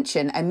your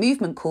attention a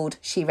movement called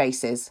She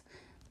Races.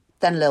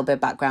 Then a little bit of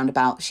background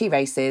about She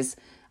Races,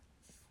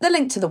 the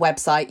link to the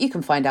website, you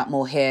can find out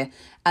more here.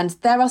 And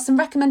there are some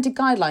recommended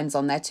guidelines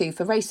on there too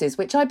for races,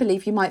 which I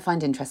believe you might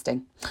find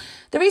interesting.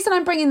 The reason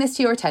I'm bringing this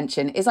to your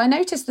attention is I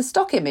noticed the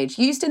stock image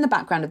used in the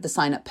background of the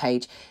sign-up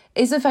page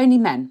is of only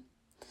men.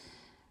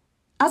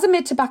 As a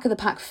mid to back of the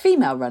pack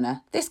female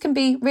runner, this can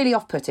be really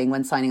off-putting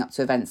when signing up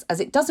to events,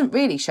 as it doesn't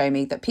really show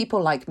me that people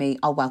like me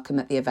are welcome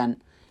at the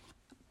event.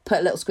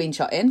 Put a little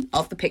screenshot in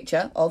of the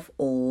picture of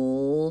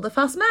all the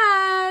fast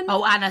men.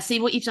 Oh, Anna, see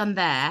what you've done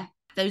there?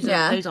 Those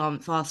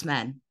aren't fast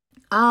men.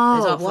 Oh,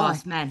 those are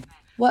fast men.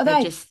 What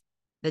are they?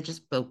 They're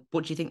just. Well,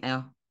 what do you think they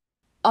are?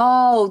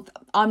 Oh,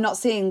 I'm not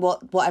seeing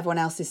what everyone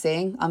else is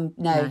seeing.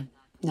 No.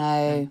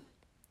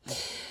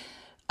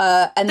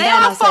 And they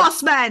are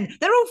fast men.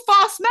 They're all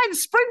fast men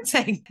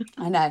sprinting.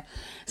 I know.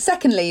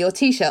 Secondly, your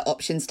T-shirt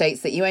option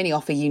states that you only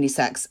offer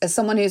unisex. As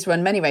someone who's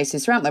run many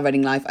races throughout my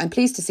running life, I'm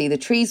pleased to see the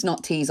trees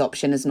not tees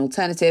option as an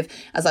alternative,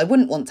 as I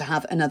wouldn't want to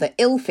have another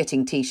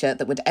ill-fitting T-shirt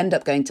that would end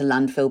up going to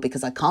landfill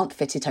because I can't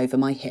fit it over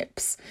my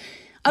hips.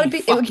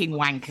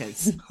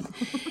 Wankers.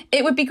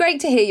 It would be great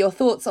to hear your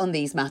thoughts on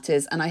these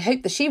matters, and I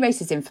hope the She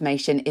Races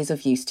information is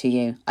of use to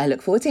you. I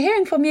look forward to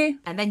hearing from you.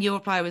 And then your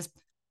reply was,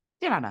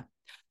 Dear Anna,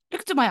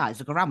 look into my eyes,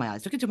 look around my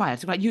eyes, look into my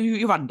eyes, look like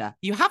you're under.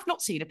 You have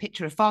not seen a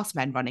picture of fast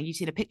men running. You've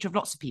seen a picture of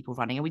lots of people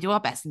running, and we do our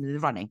best in the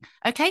running.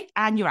 Okay?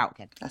 And you're out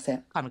again. That's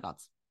it. Kind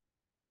regards.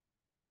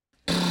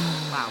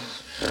 Wow.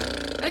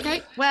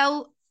 Okay,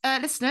 well,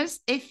 listeners,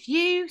 if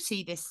you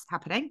see this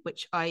happening,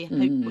 which I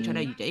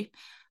know you do,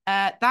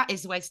 that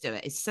is the way to do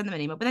it, is send them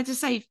an email, but then to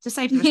save the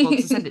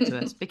response and send it to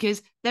us,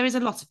 because there is a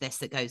lot of this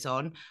that goes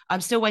on. I'm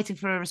still waiting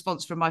for a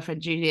response from my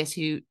friend Julius,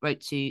 who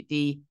wrote to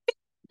the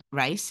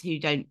race, who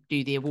don't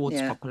do the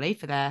awards properly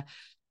for their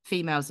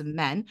females and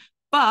men.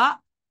 But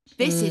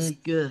this is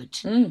good.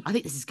 I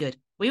think this is good.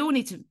 We all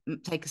need to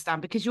take a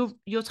stand, because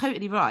you're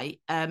totally right.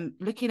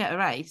 Looking at a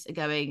race and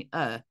going,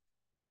 as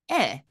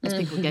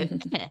people go,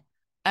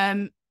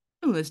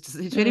 oh, there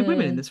doesn't seem to be any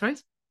women in this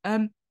race.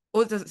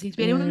 Or there doesn't seem to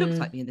be anyone that looks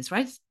like me in this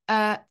race,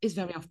 is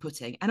very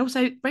off-putting. And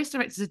also, race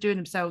directors are doing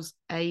themselves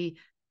a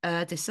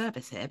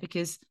disservice here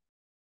because...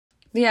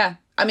 Yeah.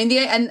 I mean,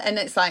 and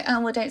it's like,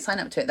 oh, well, don't sign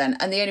up to it then.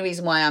 And the only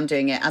reason why I'm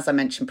doing it, as I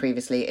mentioned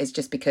previously, is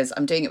just because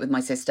I'm doing it with my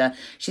sister.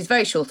 She's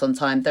very short on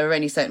time. There are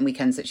only certain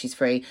weekends that she's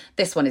free.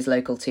 This one is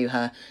local to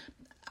her.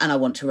 And I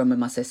want to run with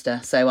my sister.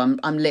 So I'm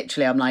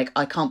like,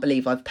 I can't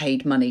believe I've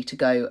paid money to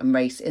go and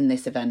race in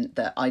this event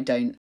that I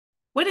don't...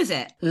 When is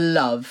it?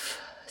 Love.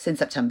 It's in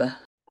September.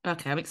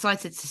 Okay, I'm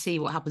excited to see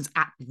what happens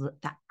at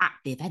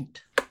the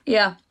event.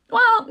 Yeah.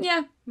 Well,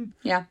 yeah.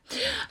 Yeah.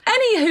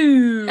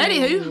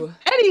 Anywho.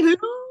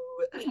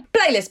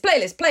 Playlist.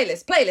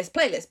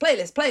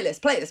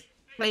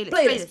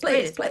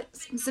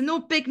 So no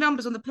big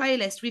numbers on the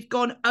playlist. We've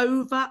gone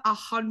over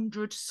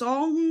 100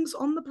 songs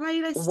on the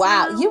playlist.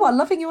 Wow, now. You are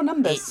loving your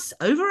numbers. It's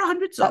over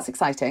 100 songs. That's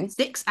exciting.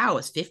 6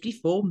 hours,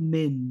 54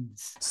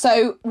 mins.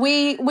 So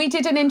we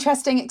did an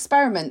interesting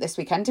experiment this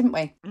weekend, didn't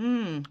we?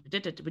 We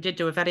did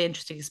do a very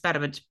interesting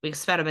experiment. We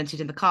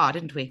experimented in the car,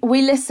 didn't we?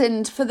 We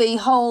listened for the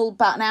whole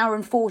about an hour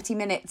and 40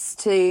 minutes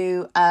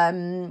to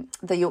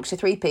the Yorkshire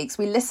Three Peaks.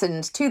 We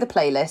listened to the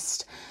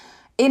playlist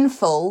in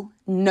full,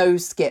 no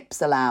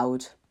skips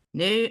allowed.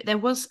 No, there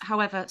was,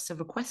 however, some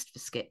request for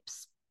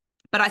skips.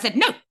 But I said,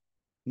 no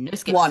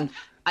skips.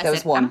 There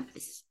was one.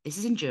 This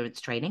is endurance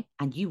training,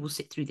 and you will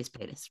sit through this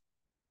playlist,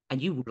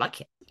 and you will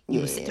like it.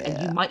 You will sit through,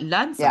 and you might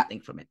learn something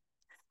from it.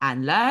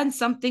 And learn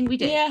something we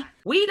did. Yeah.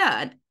 We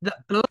learned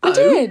that Blow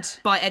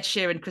by Ed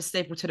Sheeran, Chris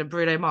Stapleton, and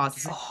Bruno Mars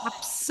is an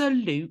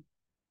absolute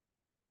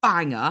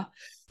banger.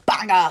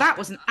 That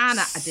was an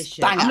Anna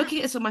edition. I'm looking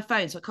at this on my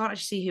phone, so I can't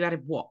actually see who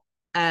added what.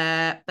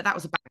 But that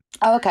was a banger.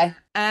 Oh, okay.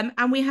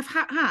 And we have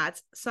had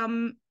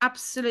some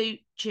absolute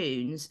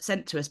tunes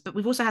sent to us, but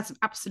we've also had some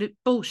absolute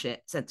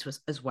bullshit sent to us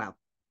as well.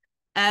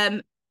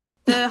 The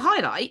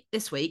highlight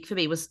this week for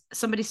me was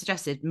Marie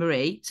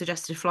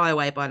suggested Fly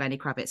Away by Lenny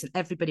Kravitz, and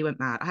everybody went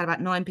mad. I had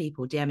about 9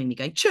 people DMing me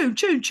going, tune.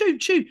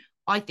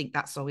 I think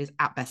that song is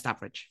at best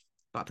average,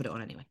 but I put it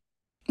on anyway.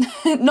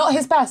 Not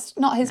his best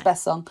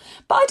song,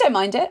 but I don't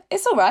mind it.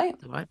 It's all right.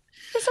 It's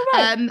all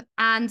right.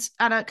 And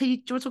Anna, do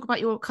you want to talk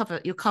about your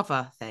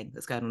cover thing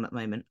that's going on at the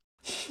moment?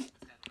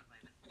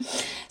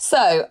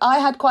 So I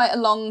had quite a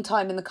long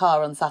time in the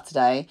car on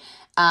Saturday,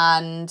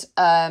 and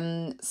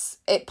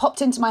it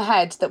popped into my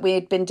head that we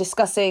had been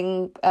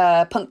discussing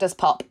Punk Does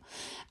Pop.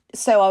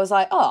 So I was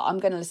like, I'm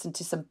going to listen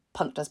to some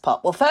Punk Does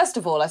Pop. Well, first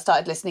of all, I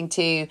started listening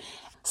to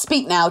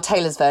Speak Now,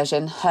 Taylor's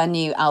version, her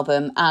new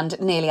album, and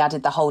nearly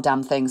added the whole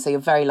damn thing. So you're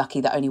very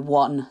lucky that only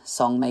one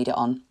song made it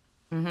on.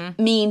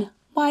 Mm-hmm. Mean.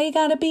 Why you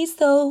gotta be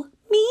so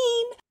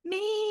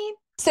mean?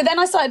 So then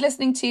I started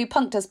listening to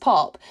Punk Does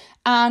Pop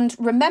and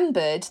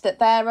remembered that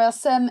there are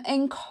some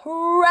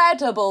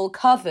incredible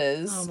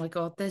covers. Oh my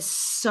God, there's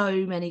so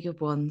many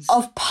good ones.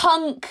 Of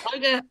punk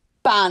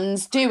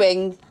bands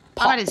doing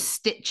pop. I'm adding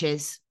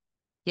Stitches.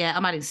 Yeah,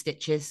 I'm adding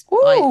Stitches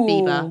by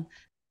Bieber.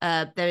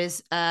 There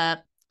is a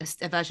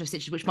version of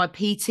Stitches which my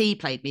PT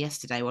played me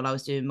yesterday while I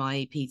was doing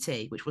my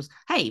PT, which was,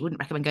 hey, wouldn't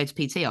recommend going to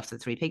PT after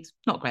the Three Peaks.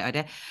 Not a great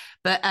idea.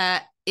 But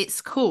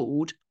it's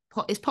called,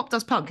 it's Pop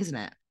Does Punk, isn't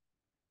it?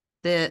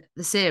 The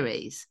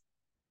series.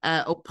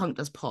 Or Punk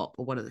Does Pop,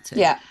 or one of the two.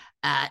 Yeah.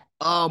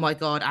 Oh my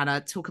God,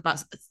 Anna, talk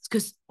about,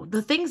 because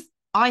the things,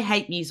 I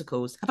hate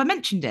musicals. Have I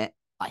mentioned it?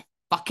 I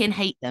fucking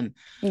hate them.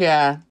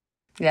 Yeah.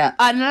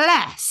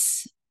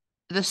 Unless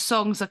the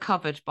songs are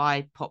covered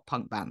by pop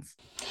punk bands.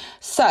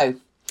 So,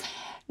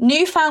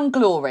 Newfound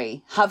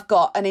Glory have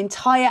got an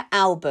entire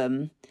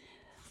album,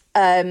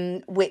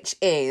 which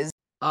is...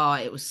 Oh,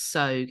 it was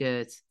so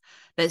good.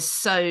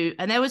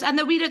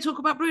 And we don't talk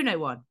about Bruno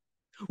one.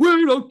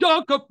 We don't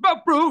talk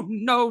about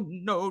Bruno,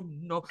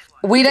 no.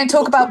 We don't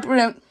talk about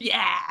Bruno.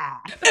 Yeah.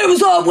 It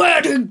was our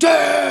wedding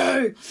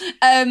day.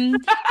 And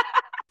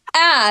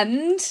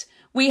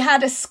we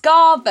had a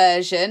ska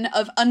version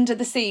of Under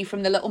the Sea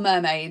from The Little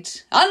Mermaid.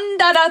 Under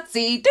the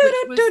sea,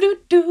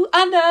 do,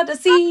 under the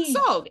sea.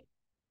 That song,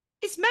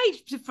 it's made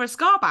for a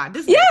ska band,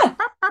 isn't it? Yeah.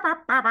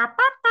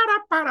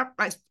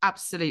 It's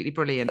absolutely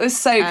brilliant. It was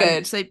so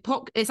good. So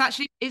pop, it's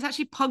actually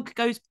Punk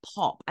Goes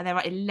Pop, and there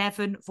are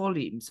 11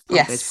 volumes of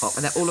Punk Goes Pop,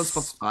 and they're all on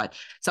Spotify.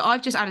 So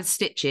I've just added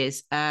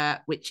Stitches,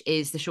 which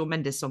is the Shawn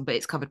Mendes song, but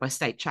it's covered by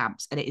State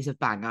Champs, and it is a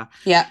banger.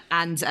 Yeah.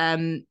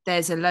 And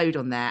there's a load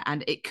on there,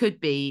 and it could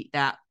be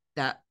that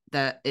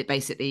it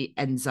basically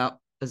ends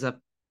up as a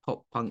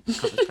pop punk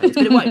cover playlist,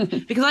 but it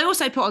won't, because I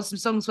also put on some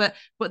songs that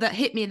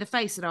hit me in the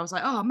face, and I was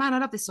like, oh man, I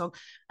love this song,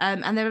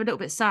 and they're a little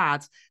bit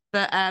sad,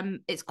 but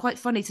it's quite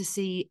funny to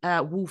see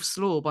Wolf's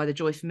Law by the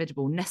Joy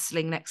Formidable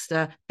nestling next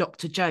to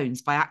Dr.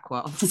 Jones by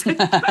Aqua.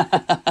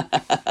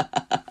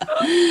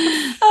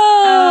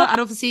 And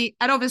obviously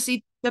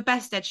the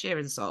best Ed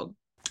Sheeran song,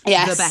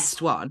 the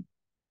best one,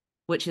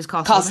 which is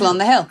Castle on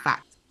the Hill.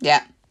 Fact.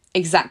 Yeah.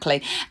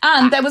 Exactly.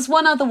 And there was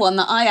one other one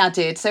that I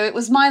added. So it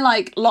was my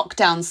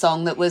lockdown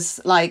song that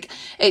was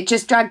it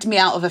just dragged me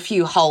out of a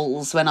few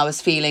holes when I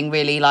was feeling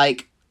really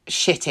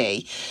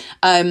shitty.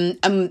 And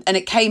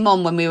it came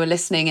on when we were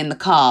listening in the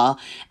car,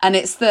 and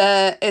it's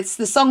the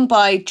song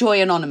by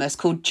Joy Anonymous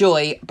called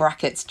Joy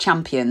brackets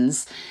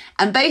Champions.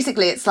 And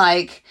basically it's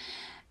like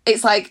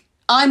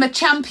I'm a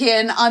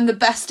champion, I'm the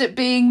best at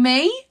being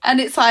me. And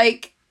it's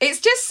like, it's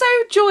just so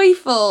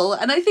joyful.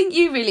 And I think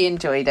you really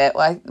enjoyed it.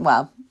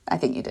 Well, I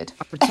think you did.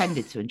 I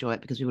pretended to enjoy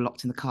it because we were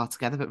locked in the car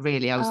together, but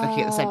really I was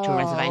looking at the central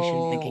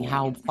reservation thinking,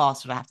 how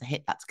fast would I have to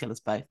hit that to kill us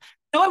both?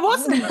 No, I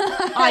wasn't.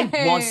 I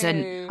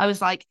wasn't. I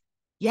was like,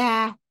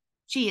 yeah,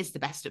 she is the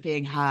best at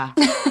being her.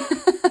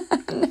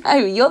 No,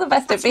 you're the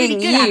best at being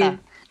really good, you. Anna.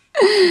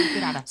 Really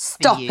good, Anna.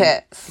 Stop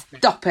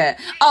it.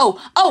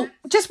 Oh,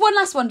 just one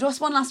last one.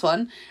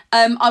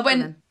 I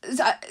went,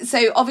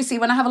 so obviously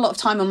when I have a lot of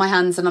time on my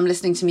hands and I'm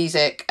listening to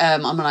music,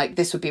 I'm like,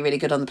 this would be really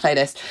good on the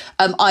playlist.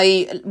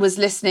 I was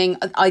listening,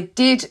 I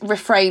did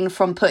refrain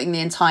from putting the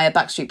entire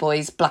Backstreet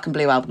Boys Black and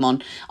Blue album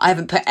on. I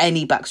haven't put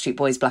any Backstreet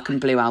Boys Black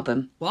and Blue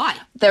album. Why?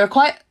 There are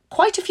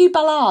quite a few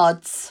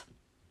ballads.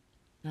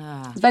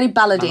 It's very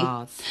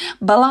ballady.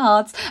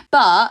 Ballads.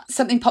 But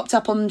something popped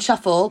up on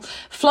Shuffle.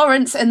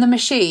 Florence and the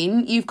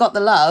Machine, You've Got the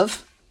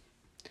Love.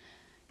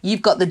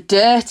 You've Got the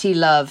Dirty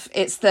Love.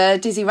 It's the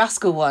Dizzy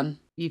Rascal one.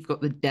 You've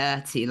Got the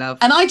Dirty Love.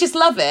 And I just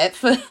love it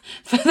for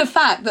the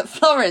fact that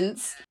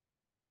Florence,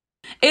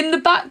 in the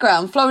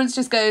background, Florence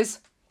just goes,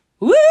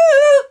 woo!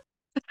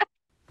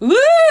 Woo!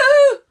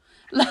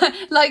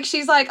 Like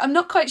she's like, I'm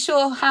not quite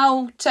sure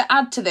how to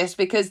add to this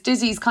because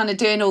Dizzy's kind of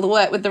doing all the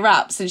work with the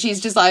raps, and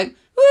she's just like,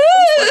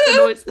 what's the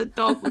noise the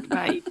dog would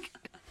make?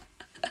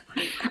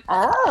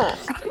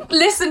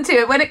 Listen to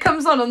it when it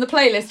comes on the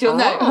playlist. You'll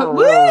know.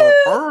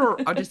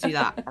 I'll just do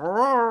that.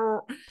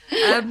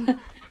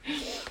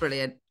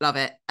 Brilliant, love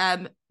it.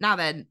 Now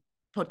then,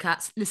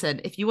 podcasts.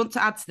 Listen, if you want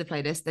to add to the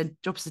playlist, then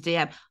drop us a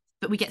DM.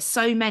 But we get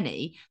so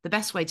many. The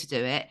best way to do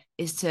it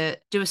is to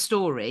do a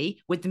story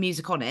with the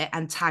music on it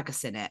and tag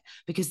us in it,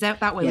 because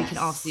that way we can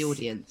ask the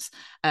audience.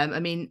 I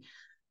mean,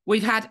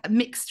 we've had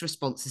mixed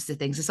responses to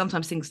things. So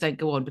sometimes things don't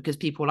go on because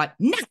people are like,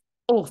 no,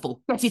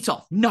 awful, get it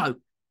off. No,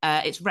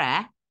 it's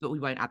rare, but we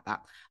won't add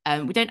that.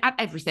 We don't add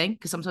everything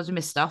because sometimes we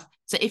miss stuff.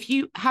 So if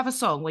you have a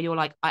song where you're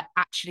like, I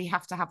actually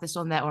have to have this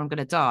on there or I'm going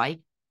to die,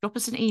 drop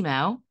us an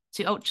email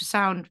to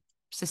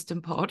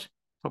ultrasoundsystempod,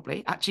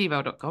 probably,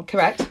 @gmail.com.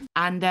 Correct.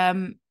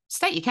 And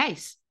state your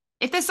case.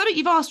 If there's something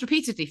you've asked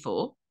repeatedly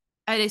for,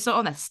 and it's not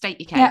on there, state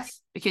your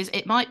case. Because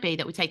it might be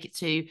that we take it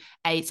to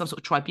some sort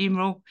of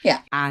tribunal.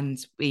 And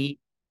we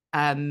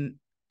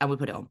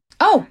put it on.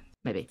 Oh,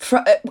 maybe.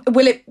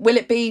 Will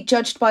it be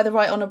judged by the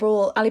Right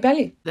Honourable Ali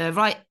Bailey? The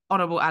Right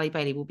Honourable Ali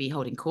Bailey will be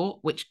holding court,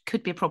 which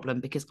could be a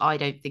problem because I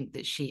think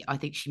she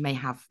may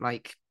have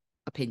like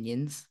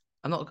opinions.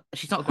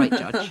 She's not a great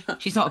judge.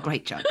 She's not a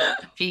great judge.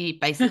 She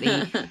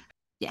basically,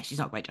 she's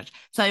not a great judge.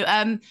 So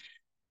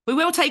we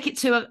will take it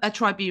to a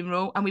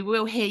tribunal and we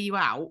will hear you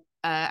out.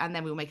 And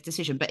then we'll make a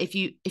decision. But if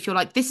you're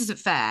like, this isn't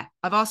fair,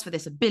 I've asked for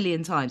this 1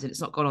 billion times and it's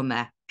not gone on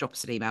there, drop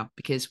us an email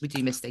because we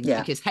do miss things.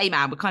 Because, hey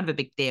man, we're kind of a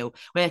big deal.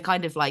 We're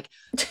kind of like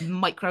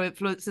micro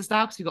influencers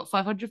now because we've got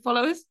 500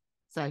 followers.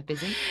 So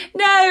busy.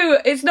 No,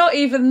 it's not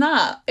even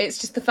that. It's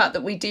just the fact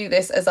that we do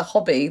this as a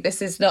hobby.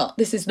 This is not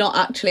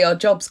actually our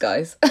jobs,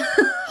 guys.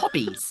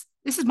 Hobbies.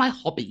 This is my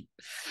hobby.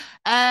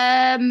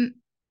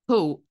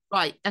 Cool.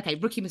 Right. Okay.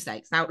 Rookie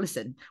mistakes. Now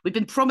listen, we've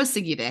been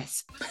promising you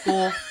this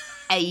for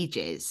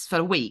ages,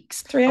 for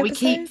weeks. 3 episodes. We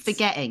keep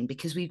forgetting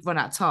because we've run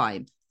out of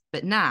time.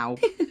 But now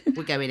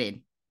we're going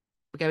in.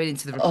 We're going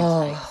into the rookie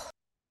mistakes.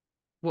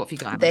 What have you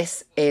got, Anna?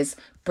 This is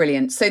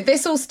brilliant. So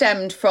this all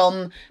stemmed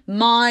from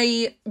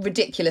my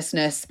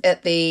ridiculousness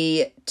at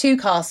the Two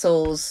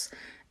Castles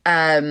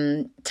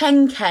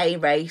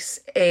 10K race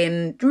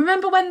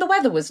remember when the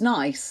weather was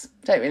nice?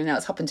 Don't really know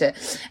what's happened to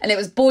it. And it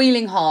was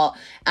boiling hot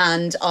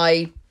and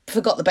I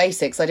forgot the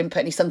basics. I didn't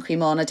put any sun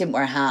cream on. I didn't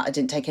wear a hat. I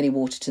didn't take any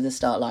water to the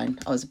start line.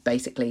 I was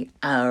basically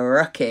a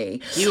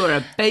rookie. You were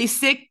a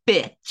basic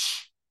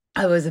bitch.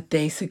 I was a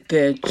basic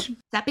bitch.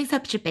 That be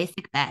such a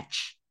basic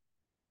bitch.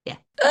 Yeah.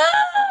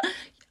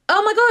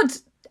 Oh my God.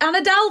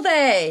 Anna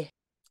Dalvey.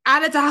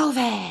 Anna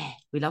Dalvey.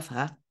 We love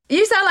her.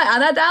 You sound like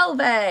Anna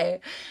Dalvey.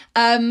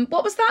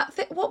 What was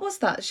that? What was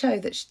that show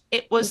that?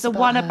 It was the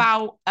one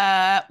about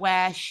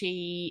where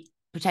she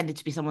pretended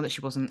to be someone that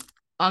she wasn't.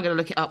 I'm going to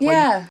look it up.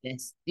 Yeah.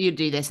 You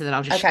do this and then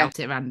I'll just shout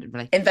it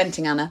randomly.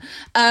 Inventing Anna.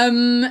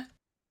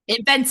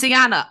 Inventing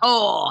Anna.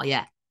 Oh,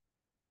 yeah.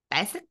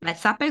 Basic bitch.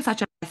 Stop being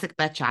such a basic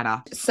bitch,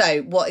 Anna.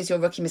 So, what is your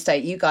rookie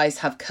mistake? You guys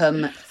have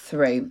come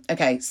through.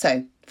 Okay,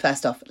 so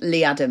first off,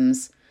 Lee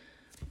Adams.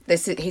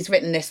 He's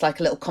written this like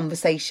a little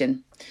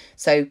conversation.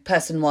 So,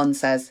 person 1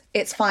 says,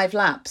 it's 5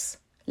 laps.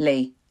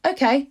 Lee,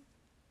 okay.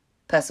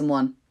 Person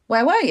 1,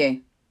 where were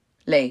you?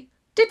 Lee,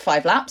 did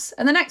 5 laps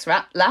and the next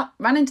lap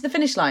ran into the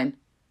finish line.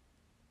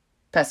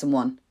 Person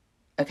 1,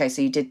 okay,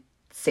 so you did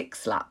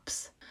 6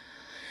 laps.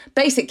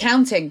 Basic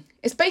counting.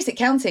 It's basic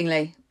counting,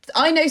 Lee.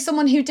 I know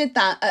someone who did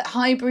that at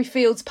Highbury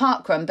Fields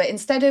Parkrun, but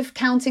instead of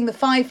counting the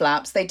 5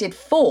 laps, they did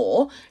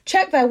 4.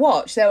 Checked their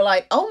watch. They were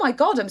like, oh my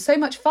God, I'm so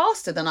much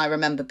faster than I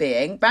remember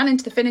being. Ran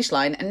into the finish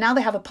line, and now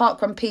they have a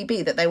parkrun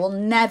PB that they will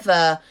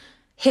never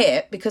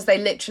hit because they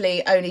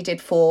literally only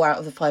did 4 out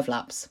of the 5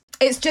 laps.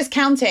 It's just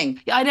counting.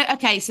 Yeah, I know.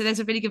 Okay, so there's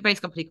a really good race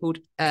company called,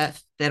 they're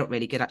not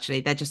really good actually.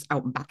 They're just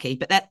out and backy,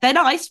 but they're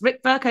nice.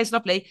 Rick Verco's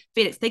lovely.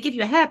 Felix, they give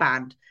you a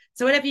hairband.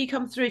 So whenever you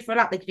come through for a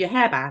lap, they give you a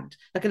hairband,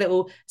 like a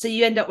little, so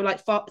you end up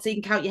with so you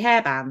can count your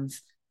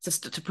hairbands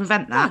to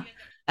prevent that.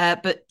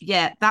 But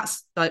yeah,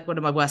 that's like one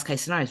of my worst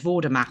case scenarios.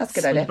 Vordermaths. That's a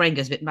good idea. Your brain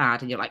goes a bit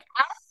mad and you're like,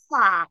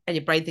 and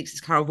your brain thinks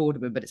it's Carol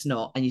Vorderman, but it's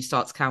not, and you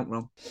start to count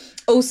wrong.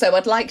 Also,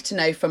 I'd like to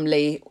know from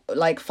Lee,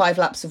 like 5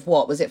 laps of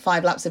what? Was it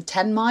 5 laps of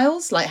 10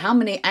 miles? Like how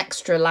many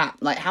extra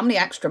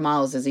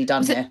miles has he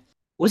done here?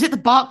 Was it the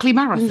Barclay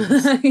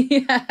Marathon?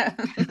 Yeah.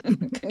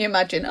 Can you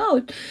imagine?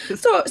 Oh,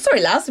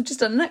 sorry, lads, I've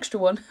just done an extra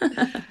one.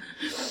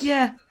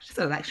 Yeah, just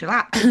done an extra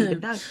lap. I didn't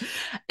even know.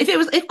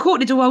 If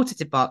Courtney DeWalter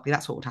did Barclay,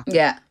 that's what would happen.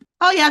 Yeah.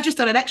 Oh yeah, I've just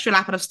done an extra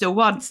lap and I've still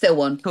won. Still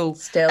won. Cool.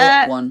 Still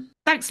won.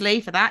 Thanks, Lee,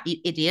 for that, you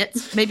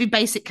idiots. Maybe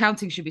basic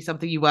counting should be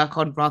something you work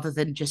on rather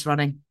than just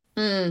running.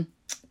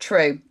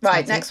 True.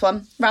 Right, next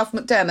one. Ralph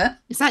McDermott.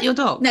 Is that your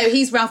dog? No,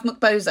 he's Ralph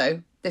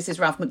McBozo. This is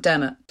Ralph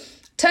McDermott.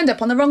 Turned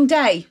up on the wrong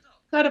day.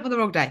 Turned up on the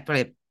wrong day.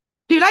 Brilliant.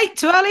 Too late?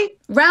 Too early?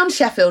 Round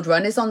Sheffield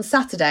Run is on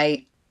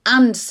Saturday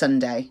and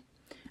Sunday.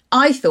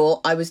 I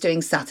thought I was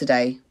doing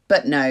Saturday,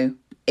 but no,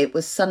 it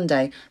was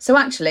Sunday. So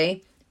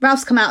actually,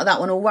 Ralph's come out of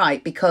that one all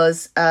right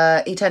because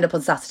he turned up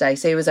on Saturday,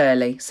 so he was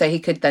early. So he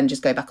could then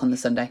just go back on the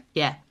Sunday.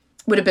 Yeah.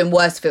 Would have been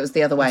worse if it was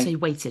the other way. So he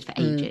waited for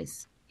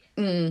ages.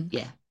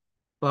 Yeah.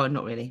 Well,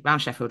 not really.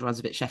 Round Sheffield Run's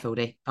a bit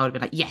Sheffieldy. I would have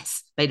been like,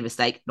 yes, made a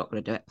mistake, not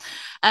going to do it.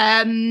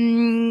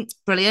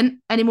 Brilliant.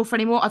 Any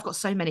more? I've got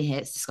so many here,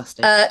 it's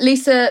disgusting.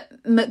 Lisa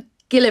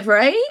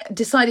McGillivray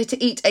decided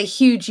to eat a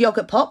huge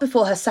yoghurt pot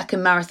before her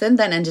second marathon,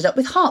 then ended up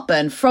with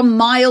heartburn from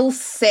mile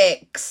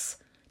 6.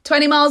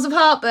 20 miles of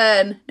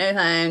heartburn. No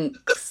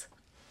thanks.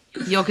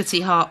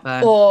 Yogurty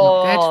heartburn.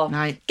 Oh. Not good.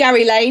 No.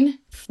 Gary Lane,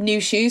 new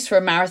shoes for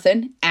a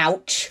marathon.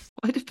 Ouch.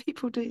 Why do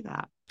people do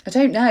that? I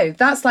don't know.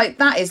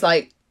 That is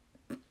like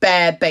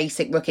bare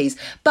basic rookies.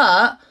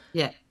 But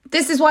yeah,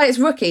 this is why it's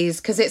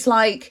rookies, because it's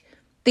like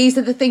these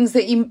are the things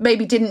that you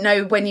maybe didn't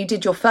know when you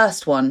did your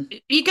first one.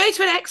 You go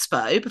to an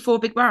expo before a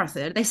big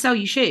marathon, they sell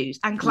you shoes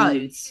and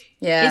clothes.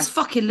 Yeah. It's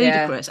fucking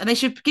ludicrous. Yeah. And they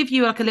should give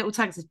you like a little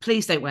tag that says,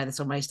 please don't wear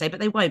this on race day, but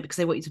they won't because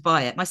they want you to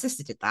buy it. My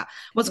sister did that.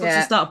 Once got to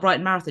the start of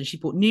Brighton Marathon, she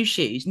bought new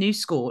shoes, new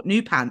skirt,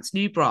 new pants,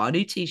 new bra,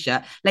 new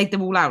t-shirt, laid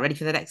them all out ready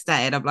for the next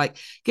day. And I'm like,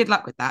 good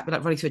luck with that. Be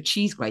like running through a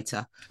cheese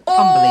grater.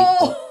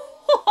 Unbelievable.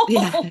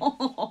 Yeah.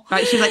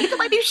 Right. She's like, look at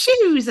my new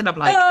shoes. And I'm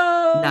like,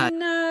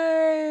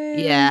 no.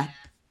 Yeah.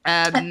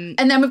 And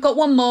then we've got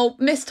one more.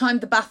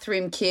 Mistimed the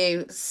bathroom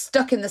queue,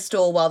 stuck in the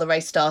stall while the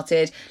race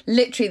started.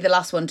 Literally the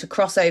last one to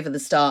cross over the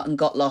start and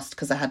got lost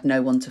because I had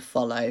no one to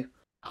follow.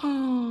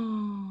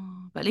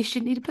 Oh, but at least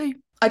you didn't need a poo.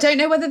 I don't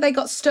know whether they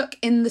got stuck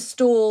in the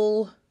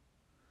stall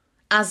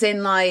as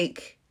in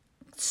like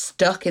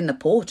stuck in the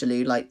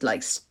portaloo,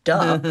 like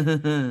stuck.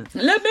 Let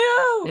me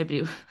out.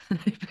 Nobody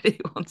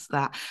wants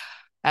that.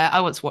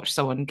 I once watched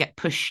someone get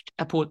pushed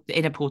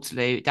in a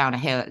portaloo down a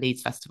hill at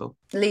Leeds Festival.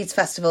 Leeds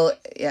Festival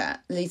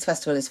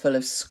is full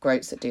of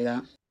scroats that do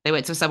that.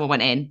 Someone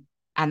went in,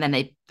 and then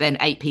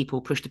 8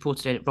 people pushed the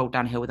portaloo and it rolled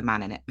down a hill with a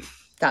man in it.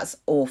 That's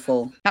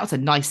awful. That was the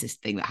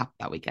nicest thing that happened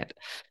that weekend.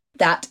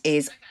 That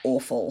is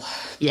awful.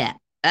 Yeah.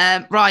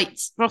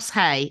 Right, Ross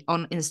Hay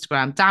on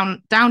Instagram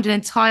downed an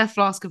entire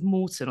flask of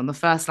Morton on the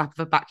first lap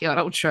of a backyard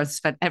ultra and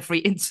spent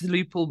every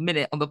interlupal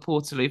minute on the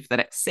portaloo for the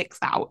next 6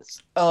 hours.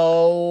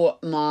 Oh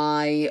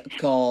my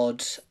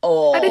God.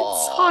 Oh, an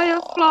entire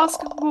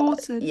flask of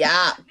Morton.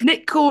 Yeah.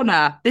 Nick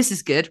Corner, this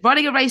is good.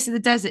 Running a race in the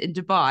desert in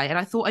Dubai, and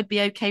I thought I'd be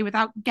okay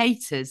without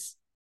gaiters.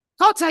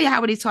 Can't tell you how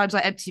many times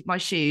I emptied my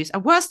shoes,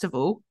 and worst of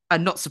all,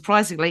 and not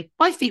surprisingly,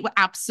 my feet were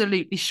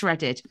absolutely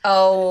shredded.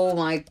 Oh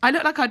my! I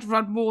looked like I'd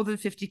run more than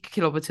 50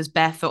 kilometres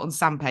barefoot on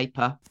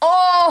sandpaper.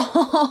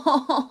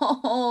 Oh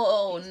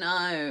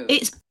no!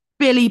 It's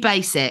Billy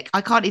basic.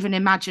 I can't even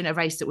imagine a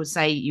race that would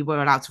say you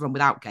were allowed to run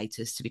without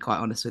gaiters, to be quite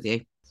honest with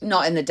you.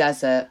 Not in the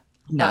desert.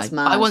 No. That's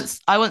mad.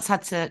 I once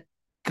had to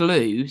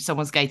glue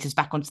someone's gaiters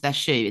back onto their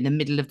shoe in the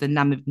middle of the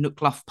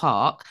Namib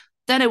Park.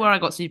 Don't know where I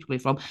got super glue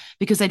from,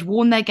 because they'd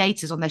worn their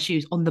gaiters on their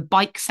shoes on the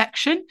bike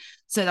section.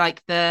 So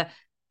like the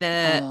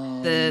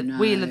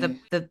wheel of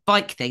the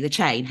bike thing, the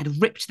chain had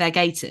ripped their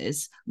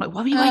gaiters. I'm like,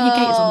 why were you wearing your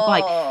gaiters on the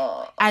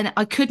bike? And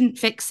I couldn't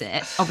fix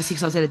it, obviously,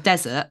 because I was in a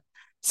desert.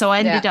 So I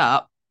ended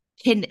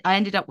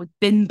up with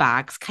bin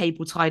bags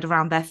cable tied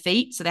around their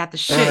feet. So they had the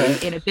shoe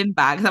in a bin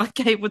bag, and then I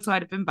cable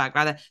tied a bin bag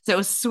around there. So it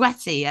was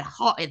sweaty and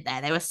hot in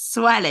there. They were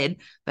swelling,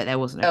 but there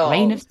wasn't a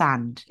grain of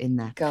sand in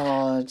there.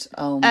 God.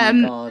 Oh my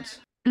God.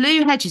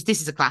 Lou Hedges,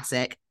 this is a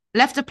classic.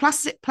 Left a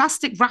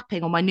plastic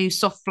wrapping on my new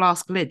soft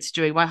flask lids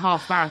during my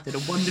half marathon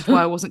and wondered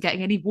why I wasn't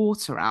getting any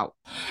water out.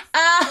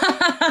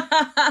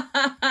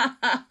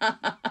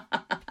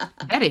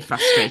 Very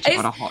frustrating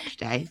on a hot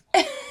day.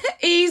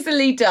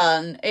 Easily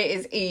done. It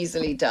is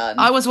easily done.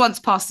 I was once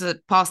past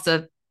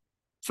a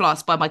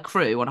flask by my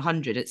crew on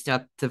 100. It still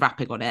had the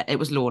wrapping on it. It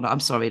was Lorna. I'm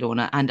sorry,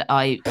 Lorna. And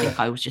I think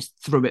I was just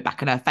threw it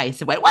back in her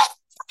face and went, what?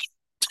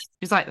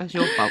 She's like, that's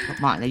your fault, not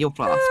mine. They're your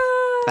flask.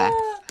 Fair.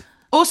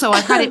 Also,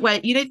 I've had it where,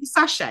 you know, the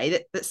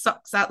sachet that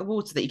sucks out the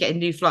water that you get in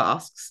new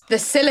flasks. The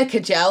silica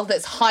gel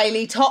that's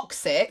highly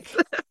toxic.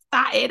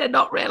 That in and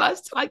not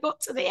realised till I got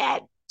to the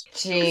end.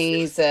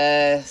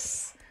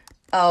 Jesus.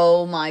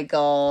 Oh my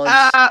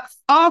God.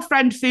 Our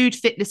friend Food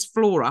Fitness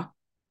Flora,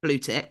 blue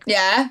tick.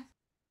 Yeah.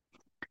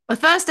 My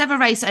first ever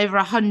race over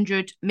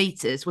 100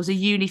 metres was a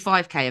uni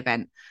 5K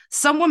event.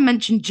 Someone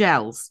mentioned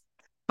gels,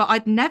 but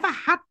I'd never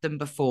had them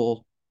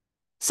before.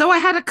 So I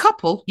had a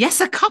couple,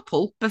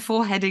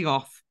 before heading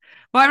off.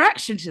 My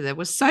reaction to them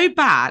was so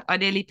bad, I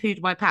nearly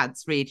pooed my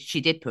pants. Reed,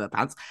 she did poo her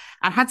pants,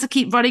 and had to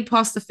keep running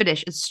past the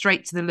finish and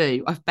straight to the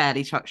loo. I've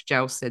barely touched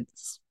gel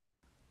since.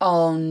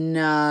 Oh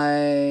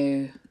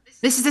no.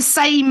 This is the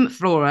same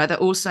Flora that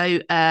also,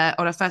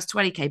 on her first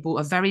 20K,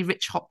 bought a very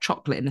rich hot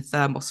chocolate in a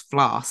thermos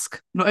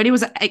flask. Not only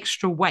was it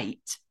extra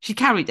weight, she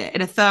carried it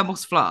in a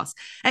thermos flask.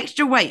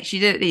 Extra weight she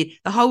didn't need.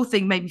 The whole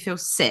thing made me feel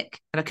sick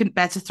and I couldn't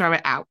bear to throw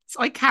it out.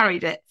 So I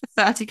carried it for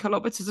 30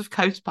 kilometres of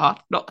coast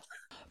path, not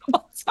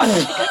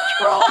touching a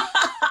drop.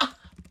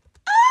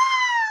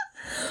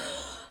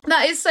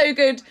 That is so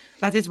good.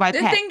 That is my The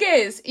pet. thing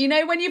is, you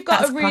know, when you've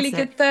got a really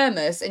good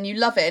thermos and you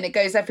love it and it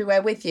goes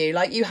everywhere with you,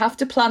 like you have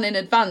to plan in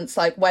advance,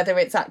 like whether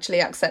it's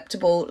actually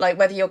acceptable, like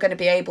whether you're going to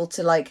be able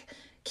to like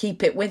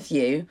keep it with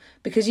you,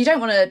 because you don't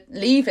want to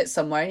leave it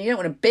somewhere and you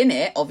don't want to bin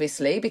it,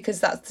 obviously, because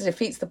that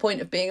defeats the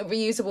point of being a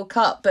reusable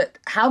cup. But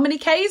how many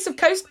Ks of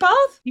coast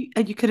path?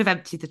 And you could have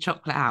emptied the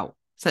chocolate out,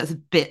 so it's a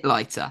bit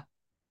lighter.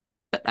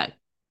 But no,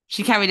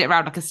 she carried it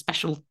around like a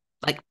special,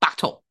 like,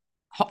 baton.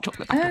 Hot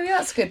chocolate baton. Oh, yeah,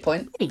 that's a good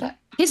point.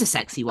 Here's a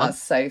sexy one.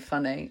 That's so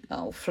funny.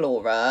 Oh,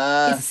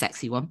 Flora. Here's a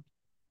sexy one.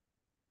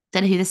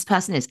 Don't know who this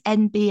person is.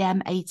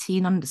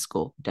 NBM18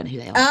 _. Don't know who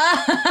they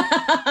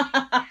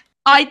are.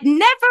 I'd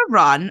never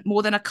run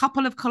more than a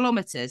couple of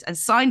kilometres and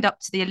signed up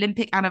to the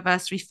Olympic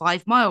anniversary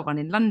 5-mile run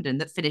in London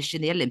that finished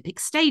in the Olympic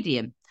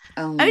Stadium.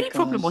 Only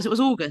problem was it was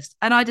August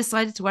and I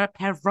decided to wear a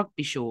pair of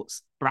rugby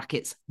shorts,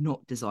 brackets,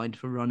 not designed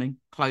for running,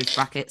 close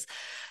brackets,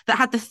 that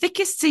had the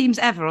thickest seams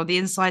ever on the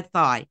inside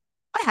thigh.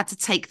 I had to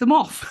take them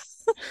off.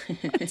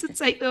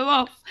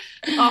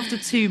 After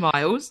 2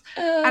 miles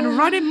and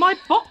run in my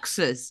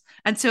boxers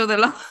until the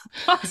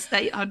last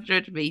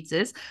 800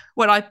 metres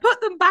when I put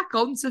them back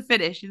on to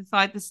finish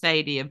inside the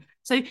stadium.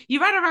 So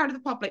you ran around in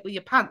the public with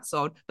your pants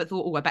on, but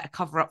thought, oh, I better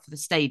cover up for the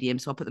stadium,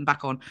 so I'll put them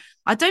back on.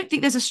 I don't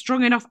think there's a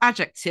strong enough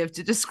adjective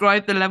to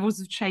describe the levels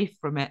of chafe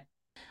from it.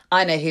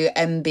 I know who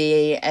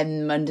MBM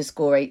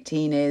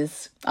 _18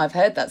 is. I've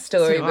heard that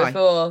story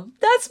before.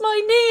 That's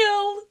my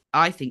Neil.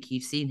 I think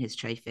you've seen his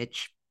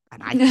chafage.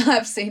 And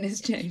I've seen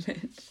his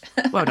chafage.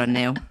 Well done,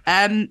 Neil.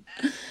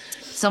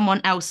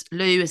 Someone else,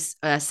 Lou, has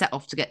set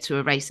off to get to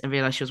a race and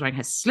realised she was wearing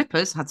her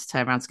slippers, had to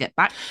turn around to get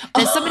back.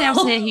 There's somebody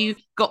else here who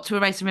got to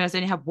a race and realised they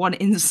only have one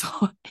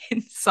insole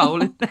in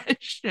their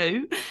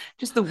shoe.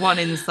 Just the one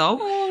insole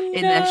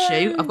in their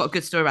shoe. I've got a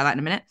good story about that in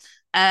a minute.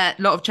 A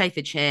lot of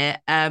chafage here.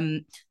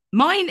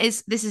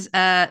 This is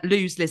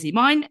Lou's Lizzie.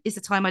 Mine is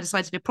the time I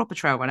decided to be a proper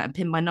trail runner and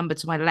pin my number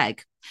to my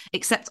leg.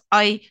 Except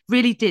I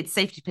really did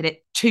safety pin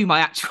it to my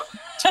actual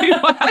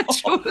leg.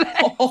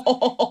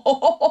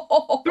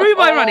 Through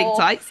my running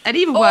tights. And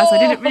even worse, I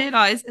didn't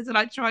realise until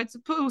I tried to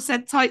pull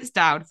said tights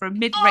down for a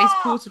mid-race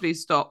Portaloo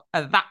stop.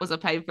 And that was a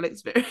painful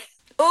experience.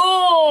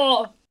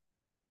 Oh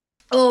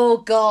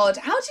God.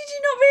 How did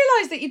you not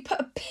realise that you'd put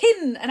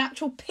an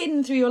actual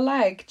pin through your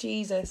leg?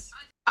 Jesus.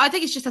 I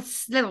think it's just a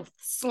little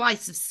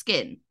slice of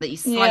skin that you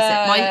slice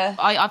it.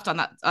 I've done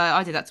that.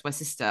 I did that to my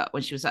sister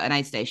when she was at an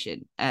aid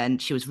station,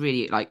 and she was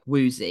really like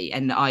woozy.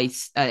 And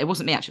it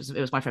wasn't me actually;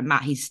 it was my friend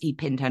Matt. He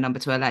pinned her number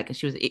to her leg, and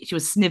she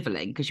was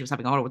snivelling because she was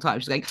having a horrible time.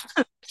 She was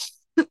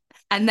going,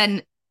 and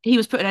then he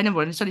was putting her number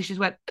on, and suddenly she just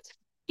went,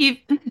 "You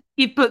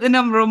put the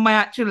number on my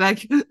actual leg."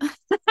 Dude,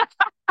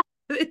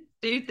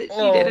 that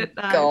she didn't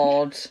know.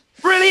 God,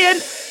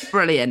 brilliant.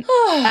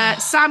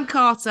 Sam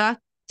Carter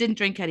didn't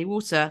drink any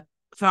water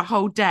for a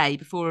whole day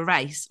before a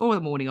race or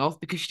the morning of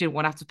because she didn't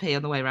want to have to pee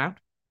on the way around.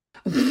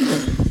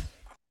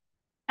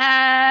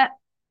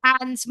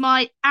 And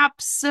my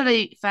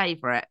absolute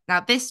favourite.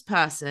 Now, this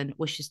person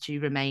wishes to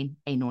remain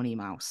a nonny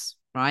mouse,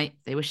 right?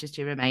 They wishes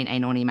to remain a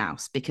nonny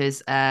mouse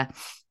because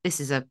this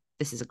is a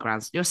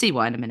grand. You'll see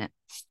why in a minute.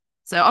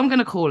 So I'm going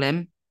to call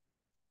him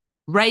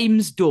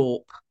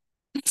Ramesdorp.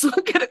 That's what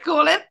I'm going to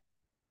call him.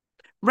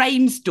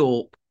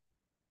 Ramesdorp.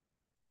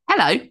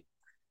 Hello.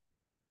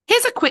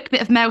 Here's a quick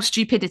bit of male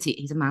stupidity.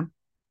 He's a man.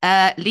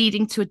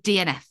 Leading to a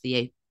DNF for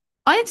you.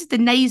 I entered the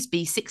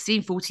Naseby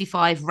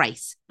 16:45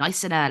 race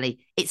nice and early.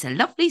 It's a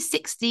lovely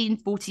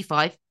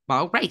 16:45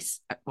 mile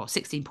race. Well,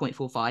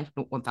 16.45,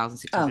 not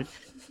 1,600.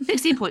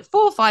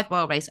 16.45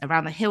 mile race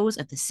around the hills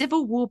of the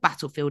Civil War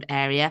battlefield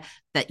area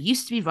that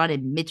used to be run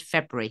in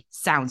mid-February.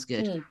 Sounds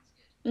good.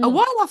 A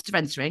while after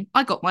entering,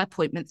 I got my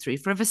appointment through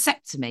for a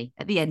vasectomy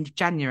at the end of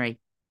January.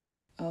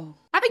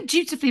 Having Having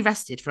dutifully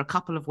rested for a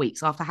couple of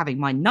weeks after having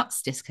my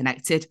nuts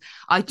disconnected,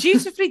 I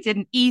dutifully did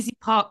an easy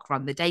park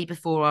run the day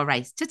before our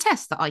race to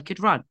test that I could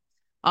run.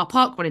 Our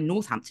park run in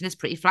Northampton is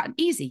pretty flat and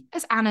easy,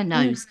 as Anna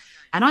knows,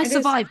 and I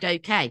survived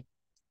okay.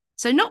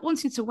 So, not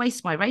wanting to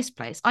waste my race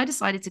place, I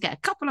decided to get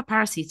a couple of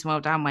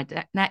paracetamol down my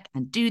neck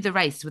and do the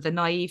race with a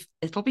naive,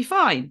 it'll be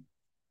fine.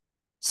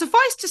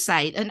 Suffice to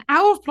say, an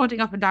hour of plodding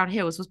up and down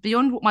hills was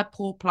beyond what my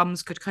poor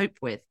plums could cope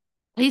with.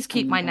 Please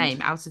keep my name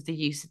out of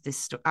use in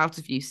this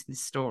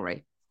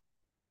story.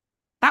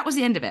 That was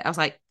the end of it. I was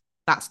like,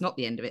 that's not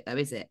the end of it, though,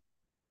 is it?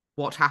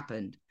 What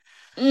happened?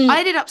 I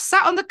ended up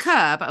sat on the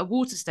curb at a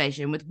water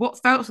station with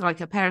what felt like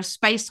a pair of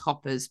space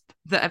hoppers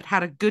that had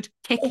had a good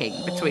kicking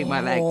between my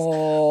legs,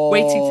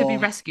 waiting to be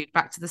rescued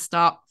back to the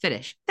start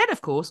finish. Then,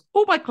 of course,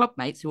 all my club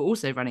mates who were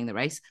also running the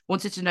race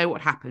wanted to know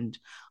what happened.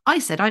 I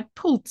said I'd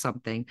pulled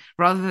something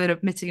rather than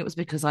admitting it was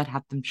because I'd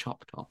had them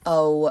chopped off.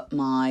 Oh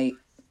my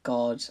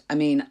God. I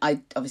mean, I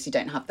obviously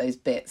don't have those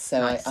bits,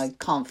 so nice. I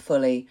can't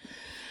fully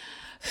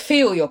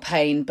feel your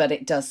pain, but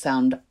it does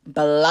sound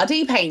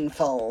bloody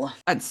painful.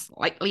 And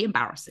slightly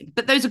embarrassing.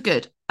 But those are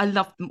good. I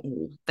love them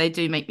all. They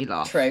do make me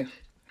laugh. True.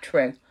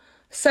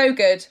 So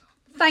good.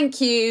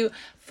 Thank you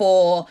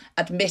for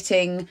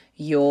admitting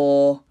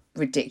your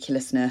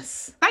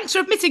ridiculousness. Thanks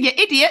for admitting your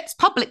idiots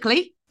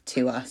publicly.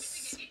 To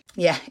us.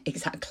 Yeah,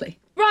 exactly.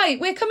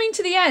 Right, we're coming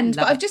to the end,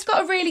 but I've just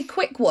got a really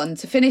quick one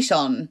to finish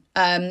on.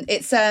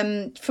 It's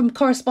from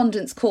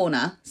Correspondence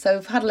Corner, so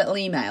I've had a little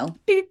email.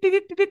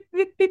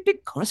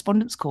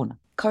 Correspondence Corner.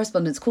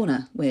 Correspondence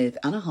Corner with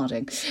Anna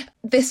Harding.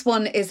 This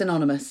one is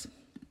anonymous,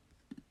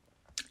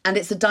 and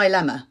it's a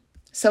dilemma.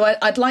 So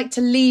I'd like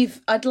to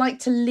leave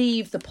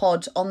the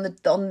pod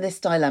on this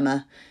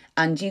dilemma,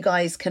 and you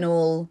guys can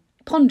all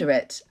ponder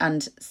it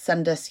and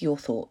send us your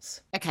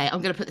thoughts. Okay,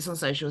 I'm going to put this on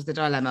socials, the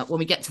dilemma. When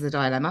we get to the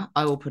dilemma,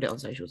 I will put it on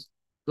socials.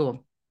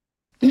 Go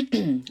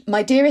on.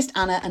 My dearest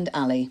Anna and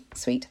Ali,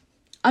 sweet.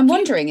 I'm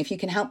wondering if you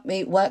can help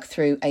me work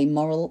through a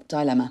moral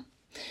dilemma.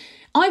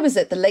 I was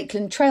at the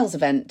Lakeland Trails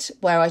event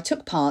where I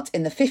took part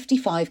in the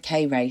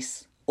 55k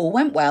race. All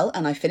went well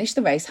and I finished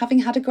the race having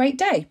had a great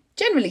day.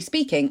 Generally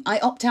speaking, I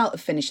opt out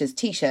of finishers'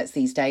 t-shirts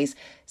these days,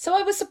 so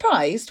I was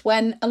surprised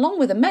when, along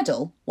with a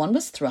medal, one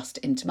was thrust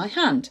into my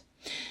hand.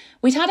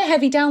 We'd had a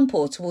heavy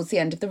downpour towards the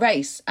end of the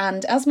race,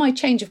 and as my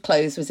change of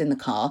clothes was in the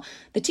car,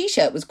 the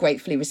t-shirt was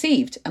gratefully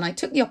received, and I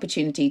took the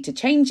opportunity to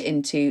change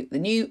into the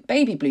new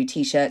baby blue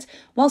t-shirt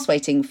whilst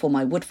waiting for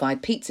my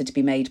wood-fired pizza to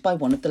be made by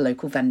one of the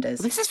local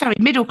vendors. This is very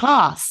middle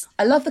class.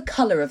 I love the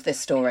colour of this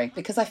story,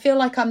 because I feel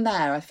like I'm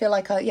there. I feel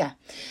like yeah.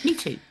 Me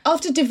too.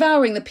 After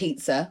devouring the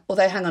pizza,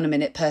 although hang on a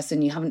minute,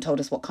 person, you haven't told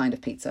us what kind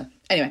of pizza.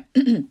 Anyway,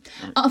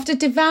 after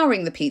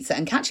devouring the pizza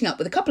and catching up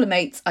with a couple of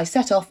mates, I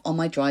set off on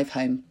my drive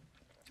home.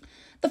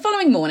 The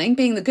following morning,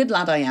 being the good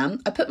lad I am,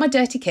 I put my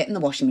dirty kit in the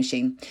washing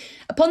machine.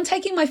 Upon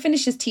taking my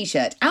finisher's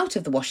t-shirt out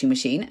of the washing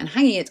machine and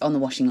hanging it on the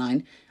washing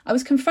line, I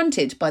was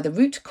confronted by the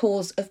root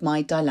cause of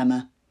my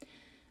dilemma.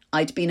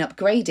 I'd been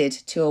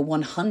upgraded to a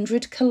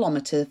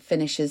 100-kilometre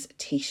finisher's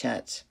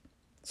t-shirt.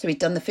 So he'd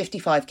done the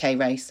 55k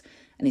race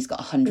and he's got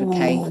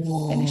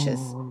 100k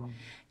finishers.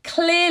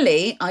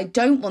 Clearly, I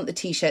don't want the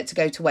t-shirt to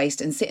go to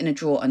waste and sit in a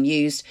drawer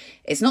unused.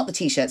 It's not the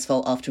t-shirt's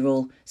fault after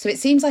all. So it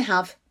seems I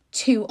have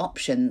two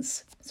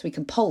options. So we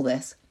can poll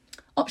this.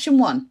 Option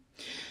 1,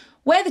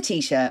 wear the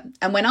t-shirt,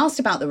 and when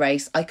asked about the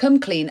race, I come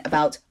clean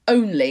about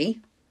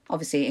only,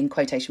 obviously in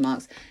quotation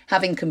marks,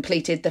 having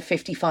completed the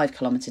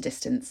 55-kilometre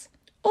distance.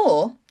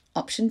 Or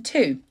option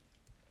 2,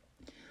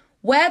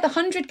 wear the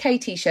 100k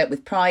t-shirt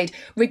with pride,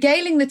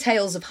 regaling the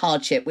tales of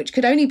hardship which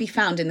could only be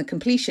found in the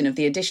completion of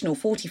the additional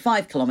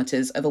 45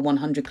 kilometres of a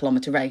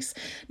 100-kilometre race.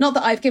 Not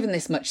that I've given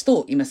this much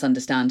thought, you must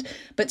understand,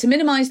 but to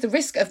minimise the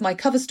risk of my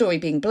cover story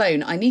being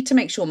blown, I need to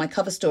make sure my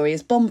cover story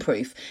is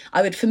bomb-proof.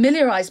 I would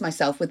familiarise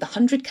myself with the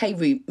 100k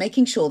route,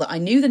 making sure that I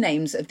knew the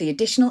names of the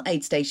additional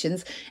aid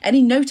stations,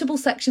 any notable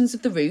sections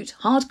of the route,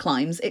 hard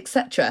climbs,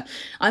 etc.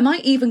 I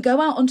might even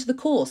go out onto the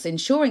course,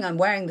 ensuring I'm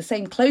wearing the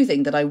same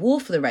clothing that I wore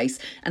for the race,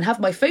 and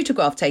have my photograph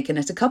taken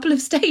at a couple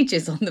of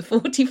stages on the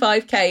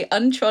 45k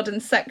untrodden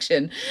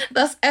section,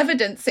 thus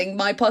evidencing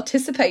my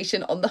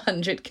participation on the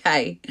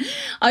 100k.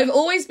 I've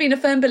always been a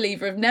firm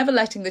believer of never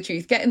letting the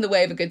truth get in the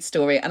way of a good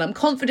story, and I'm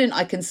confident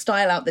I can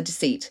style out the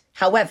deceit.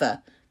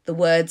 However, the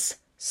words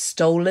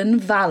stolen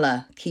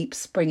valour keep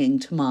springing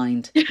to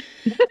mind.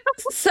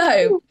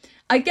 So,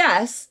 I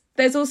guess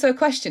there's also a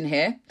question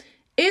here.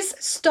 Is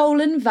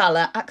stolen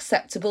valour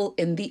acceptable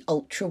in the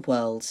ultra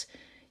world?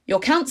 Your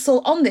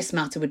counsel on this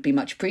matter would be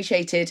much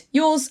appreciated.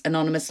 Yours,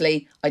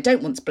 anonymously. I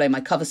don't want to blow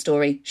my cover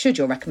story. Should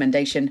your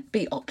recommendation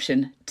be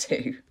option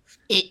 2?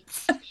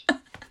 It's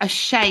a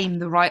shame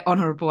the Right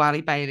Honourable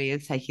Ali Bailey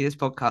is taking this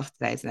podcast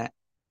today, isn't it?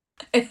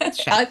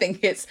 I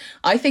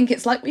think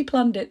it's like we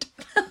planned it.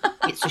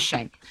 It's a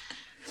shame.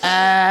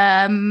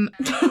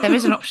 There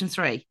is an option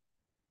 3.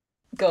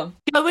 Go on.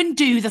 Go and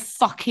do the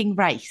fucking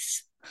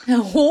race.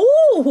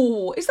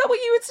 Oh, is that what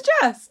you would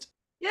suggest?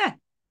 Yeah.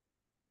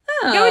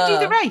 Go and do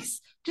the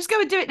race. Just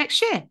go and do it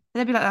next year. And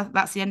they'll be like,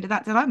 that's the end of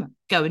that dilemma.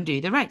 Go and do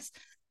the race.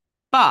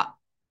 But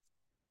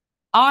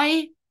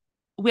I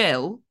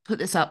will put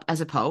this up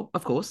as a poll,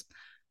 of course.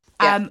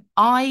 Yeah.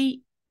 I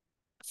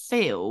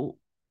feel,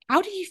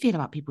 how do you feel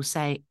about people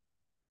say,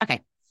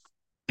 okay,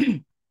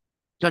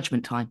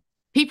 judgment time.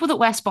 People that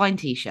wear spine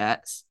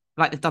t-shirts,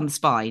 like they've done the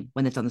spine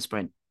when they've done the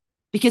sprint.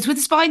 Because with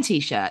the spine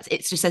t-shirts,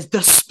 it just says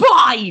the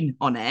spine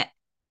on it.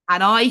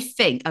 And I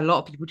think a lot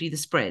of people do the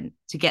sprint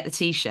to get the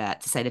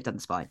t-shirt to say they've done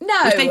the spine.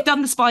 No. Which they've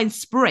done the spine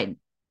sprint,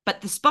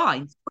 but the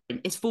spine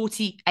sprint is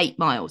 48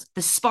 miles.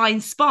 The spine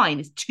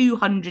is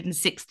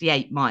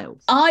 268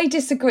 miles. I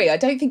disagree. I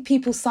don't think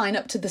people sign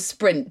up to the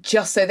sprint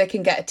just so they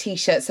can get a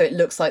t-shirt so it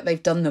looks like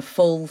they've done the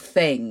full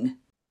thing.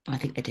 I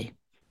think they do.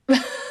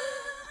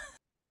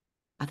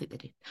 I think they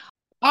do.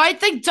 I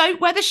think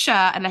don't wear the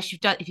shirt unless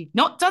if you've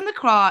not done the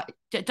crime.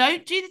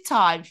 Don't do the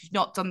time if you've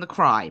not done the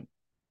crime.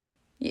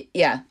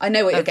 Yeah, I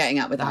know what you're getting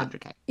at with that.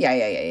 100K.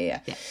 Yeah.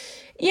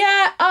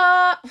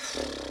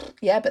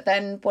 Yeah, but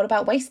then what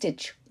about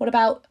wastage? What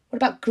about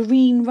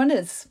green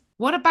runners?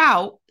 What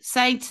about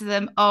saying to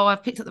them, "Oh,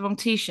 I've picked up the wrong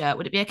t-shirt.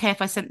 Would it be okay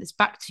if I sent this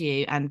back to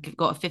you and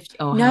got a 50?"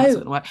 Oh, no. How's it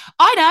gonna work?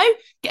 I know.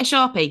 Get a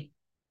Sharpie.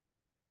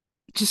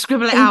 Just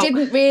scribble it out. He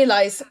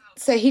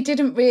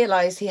didn't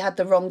realise he had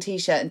the wrong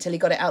t-shirt until he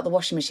got it out the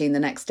washing machine the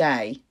next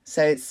day.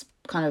 So it's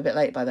kind of a bit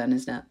late by then,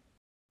 isn't it?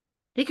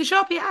 He could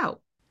Sharpie it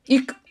out.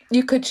 You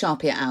could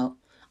Sharpie it out.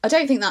 I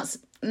don't think that's...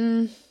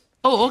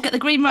 Or get the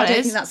green runners. I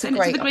don't think that's a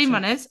great it to the green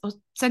runners, or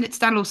send it to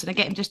Dan Lawson and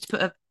get him just to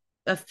put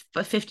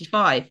a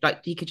 55.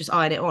 Like, you could just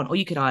iron it on, or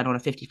you could iron on a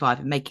 55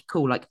 and make it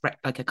cool, like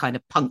a kind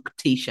of punk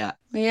t-shirt.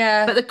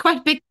 Yeah. But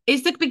the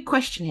big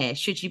question here: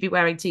 should you be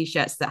wearing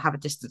t-shirts that have a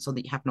distance on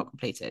that you have not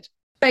completed?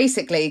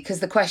 Basically, because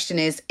the question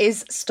is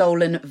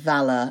stolen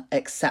valour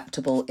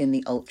acceptable in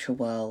the ultra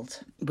world?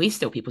 We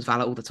steal people's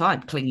valour all the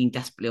time, clinging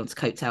desperately onto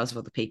coattails of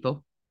other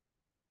people.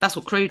 That's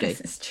what crew do.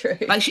 This is true.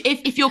 Like,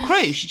 if you're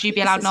crew, should you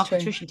be allowed an Arc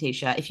Patrician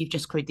t-shirt if you've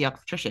just crewed the Arc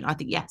Patrician? I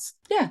think yes.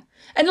 Yeah.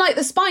 And like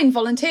the spine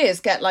volunteers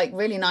get like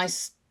really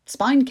nice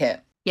spine kit.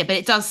 Yeah, but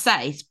it does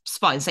say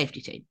spine safety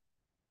team.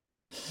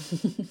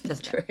 That's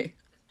true.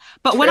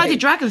 But when I did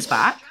Dragon's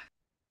Back,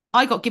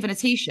 I got given a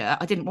t-shirt.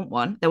 I didn't want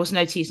one. There was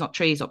no T's not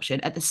trees option.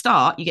 At the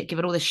start, you get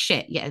given all this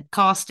shit. You get a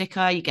car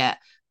sticker, you get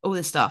all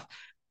this stuff.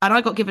 And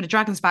I got given a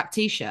Dragon's Back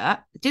t-shirt.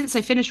 It didn't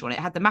say finish on it.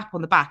 It had the map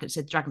on the back. It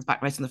said Dragon's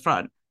Back race on the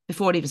front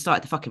before it even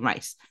started the fucking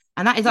race.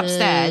 And that is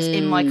upstairs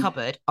in my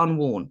cupboard,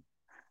 unworn.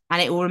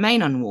 And it will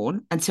remain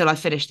unworn until I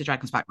finish the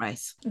Dragon's Back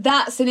race.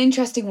 That's an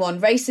interesting one.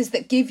 Races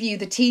that give you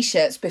the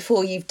T-shirts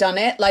before you've done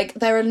it. Like,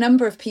 there are a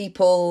number of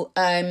people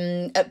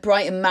at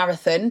Brighton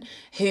Marathon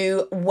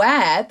who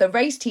wear the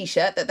race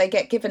T-shirt that they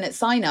get given at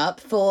sign up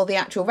for the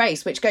actual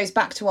race, which goes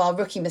back to our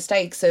rookie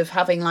mistakes of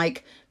having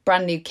like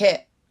brand new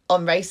kit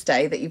on race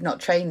day that you've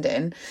not trained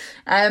in.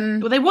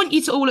 Well, they want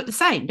you to all look the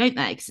same, don't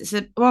they? Because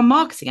it's a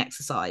marketing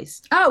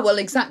exercise. Oh, well,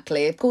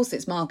 exactly. Of course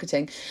it's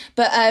marketing.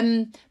 But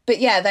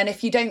yeah, then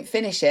if you don't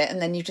finish it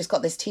and then you've just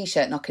got this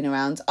T-shirt knocking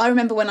around. I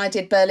remember when I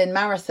did Berlin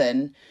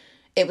Marathon,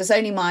 it was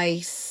only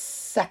my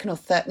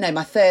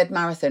my third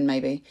marathon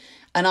maybe.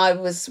 And I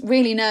was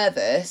really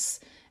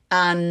nervous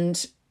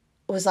and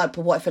was like,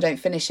 but what if I don't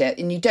finish it?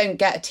 And you don't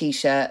get a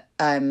T-shirt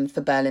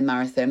for Berlin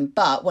Marathon.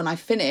 But when I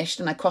finished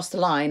and I crossed the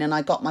line and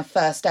I got my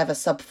first ever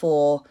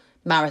sub-4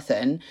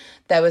 marathon,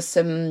 there was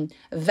some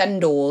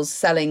vendors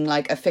selling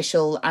like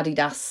official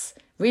Adidas,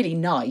 really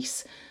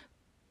nice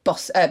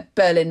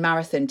Berlin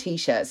Marathon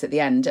T-shirts at the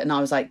end. And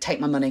I was like, take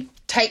my money,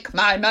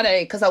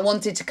 because I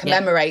wanted to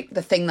commemorate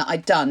the thing that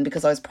I'd done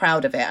because I was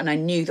proud of it. And I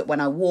knew that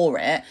when I wore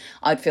it,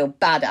 I'd feel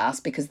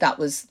badass because that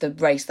was the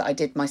race that I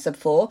did my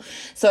sub-4.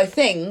 So I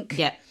think...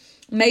 Yeah.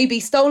 Maybe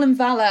stolen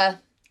valour,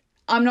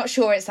 I'm not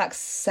sure it's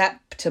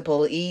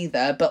acceptable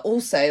either. But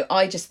also,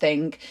 I just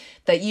think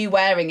that you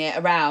wearing it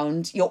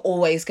around, you're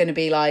always going to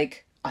be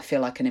like, I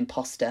feel like an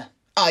imposter.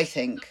 I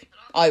think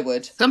I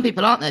would. Some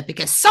people aren't there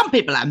because some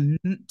people are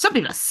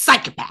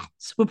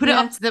psychopaths. We'll put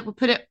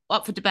it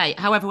up for debate.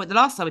 However, the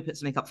last time we put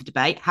something up for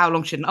debate, how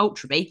long should an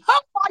ultra be?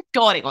 Oh my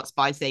God, it got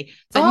spicy.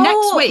 So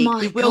next week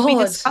we will be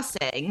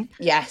discussing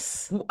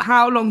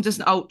how long does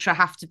an ultra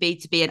have to be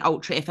an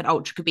ultra? If an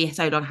ultra could be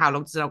so long, how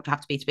long does an ultra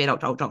have to be an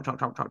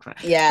ultra?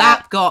 Yeah,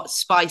 that got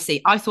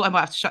spicy. I thought I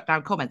might have to shut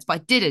down comments, but I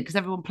didn't because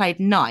everyone played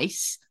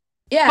nice.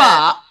 Yeah,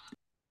 but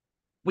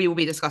we will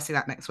be discussing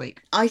that next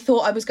week. I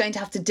thought I was going to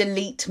have to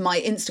delete my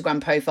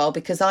Instagram profile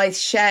because I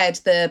shared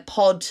the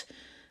pod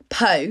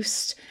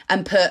post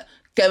and put,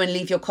 go and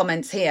leave your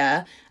comments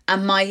here.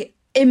 And my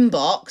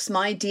inbox,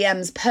 my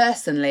DMs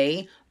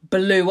personally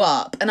blew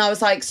up. And I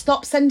was like,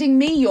 stop sending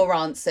me your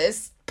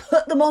answers.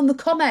 Put them on the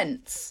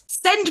comments.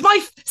 Send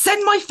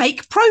my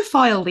fake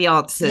profile the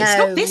answers. No.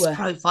 Not this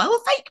profile, a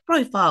fake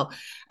profile.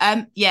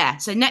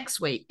 So in next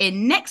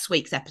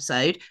week's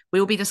episode, we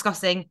will be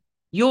discussing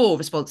your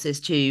responses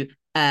to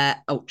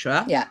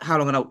ultra, Yeah. how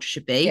long an ultra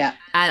should be. Yeah.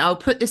 And I'll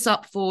put this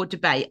up for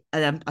debate.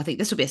 I think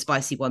this will be a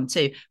spicy one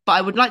too. But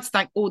I would like to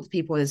thank all the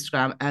people on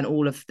Instagram and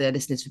all of the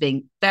listeners for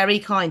being very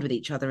kind with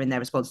each other in their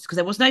responses, because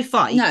there was no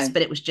fights,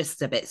 but it was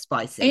just a bit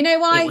spicy. You know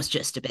why? It was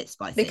just a bit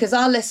spicy. Because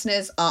our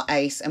listeners are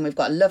ace and we've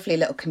got a lovely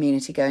little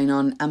community going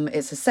on, and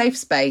it's a safe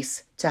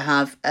space to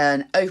have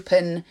an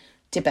open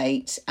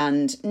debate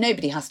and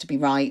nobody has to be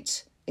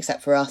right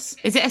except for us.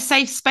 Is it a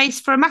safe space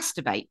for a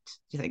masturbate,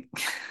 do you think?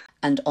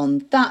 And on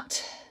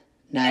that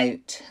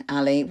note,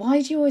 Ali,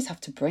 why do you always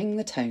have to bring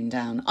the tone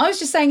down? I was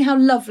just saying how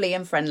lovely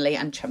and friendly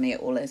and chummy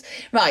it all is.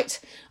 Right,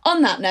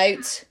 on that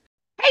note...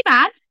 Hey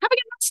man, having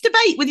a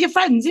masturbate with your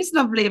friends is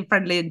lovely and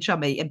friendly and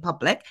chummy in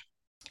public.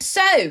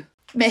 So,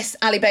 Miss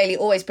Ali Bailey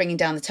always bringing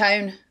down the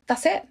tone.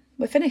 That's it.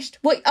 We're finished.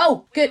 What?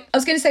 Oh, good. I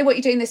was going to say what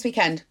you're doing this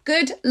weekend.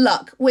 Good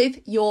luck with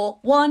your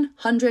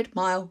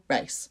 100-mile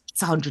race.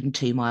 It's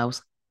 102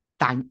 miles.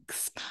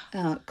 Thanks.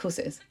 Oh, of course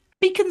it is.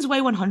 Beacons Way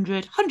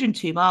 100,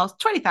 102 miles,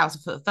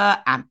 20,000 foot of vert,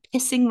 and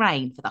pissing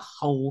rain for the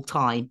whole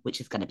time,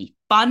 which is going to be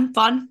fun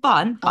by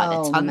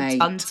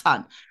the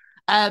ton.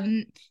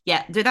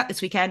 Yeah, do that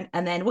this weekend.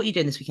 And then what are you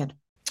doing this weekend?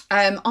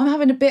 I'm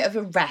having a bit of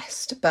a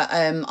rest, but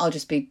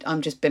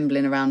I'm just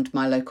bimbling around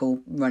my local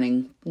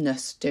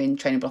runningness, doing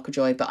Training Block of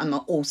Joy, but I'm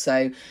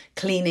also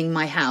cleaning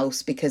my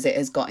house because it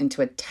has got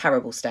into a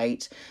terrible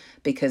state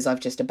because I've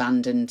just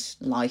abandoned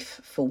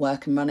life for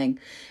work and running.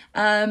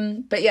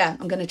 But yeah,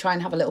 I'm going to try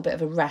and have a little bit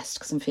of a rest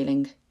because I'm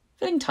feeling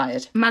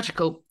tired.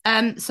 Magical.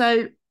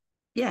 So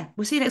yeah,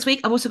 we'll see you next week.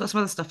 I've also got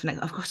some other stuff for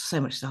next. I've got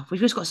so much stuff. We've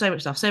just got so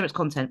much stuff, so much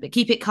content, but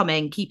keep it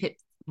coming, keep it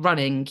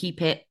running,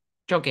 keep it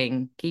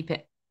jogging, keep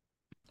it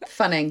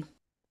funning.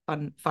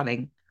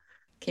 Funning.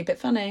 Keep it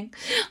funning.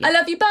 Yeah. I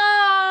love you.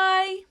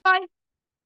 Bye. Bye.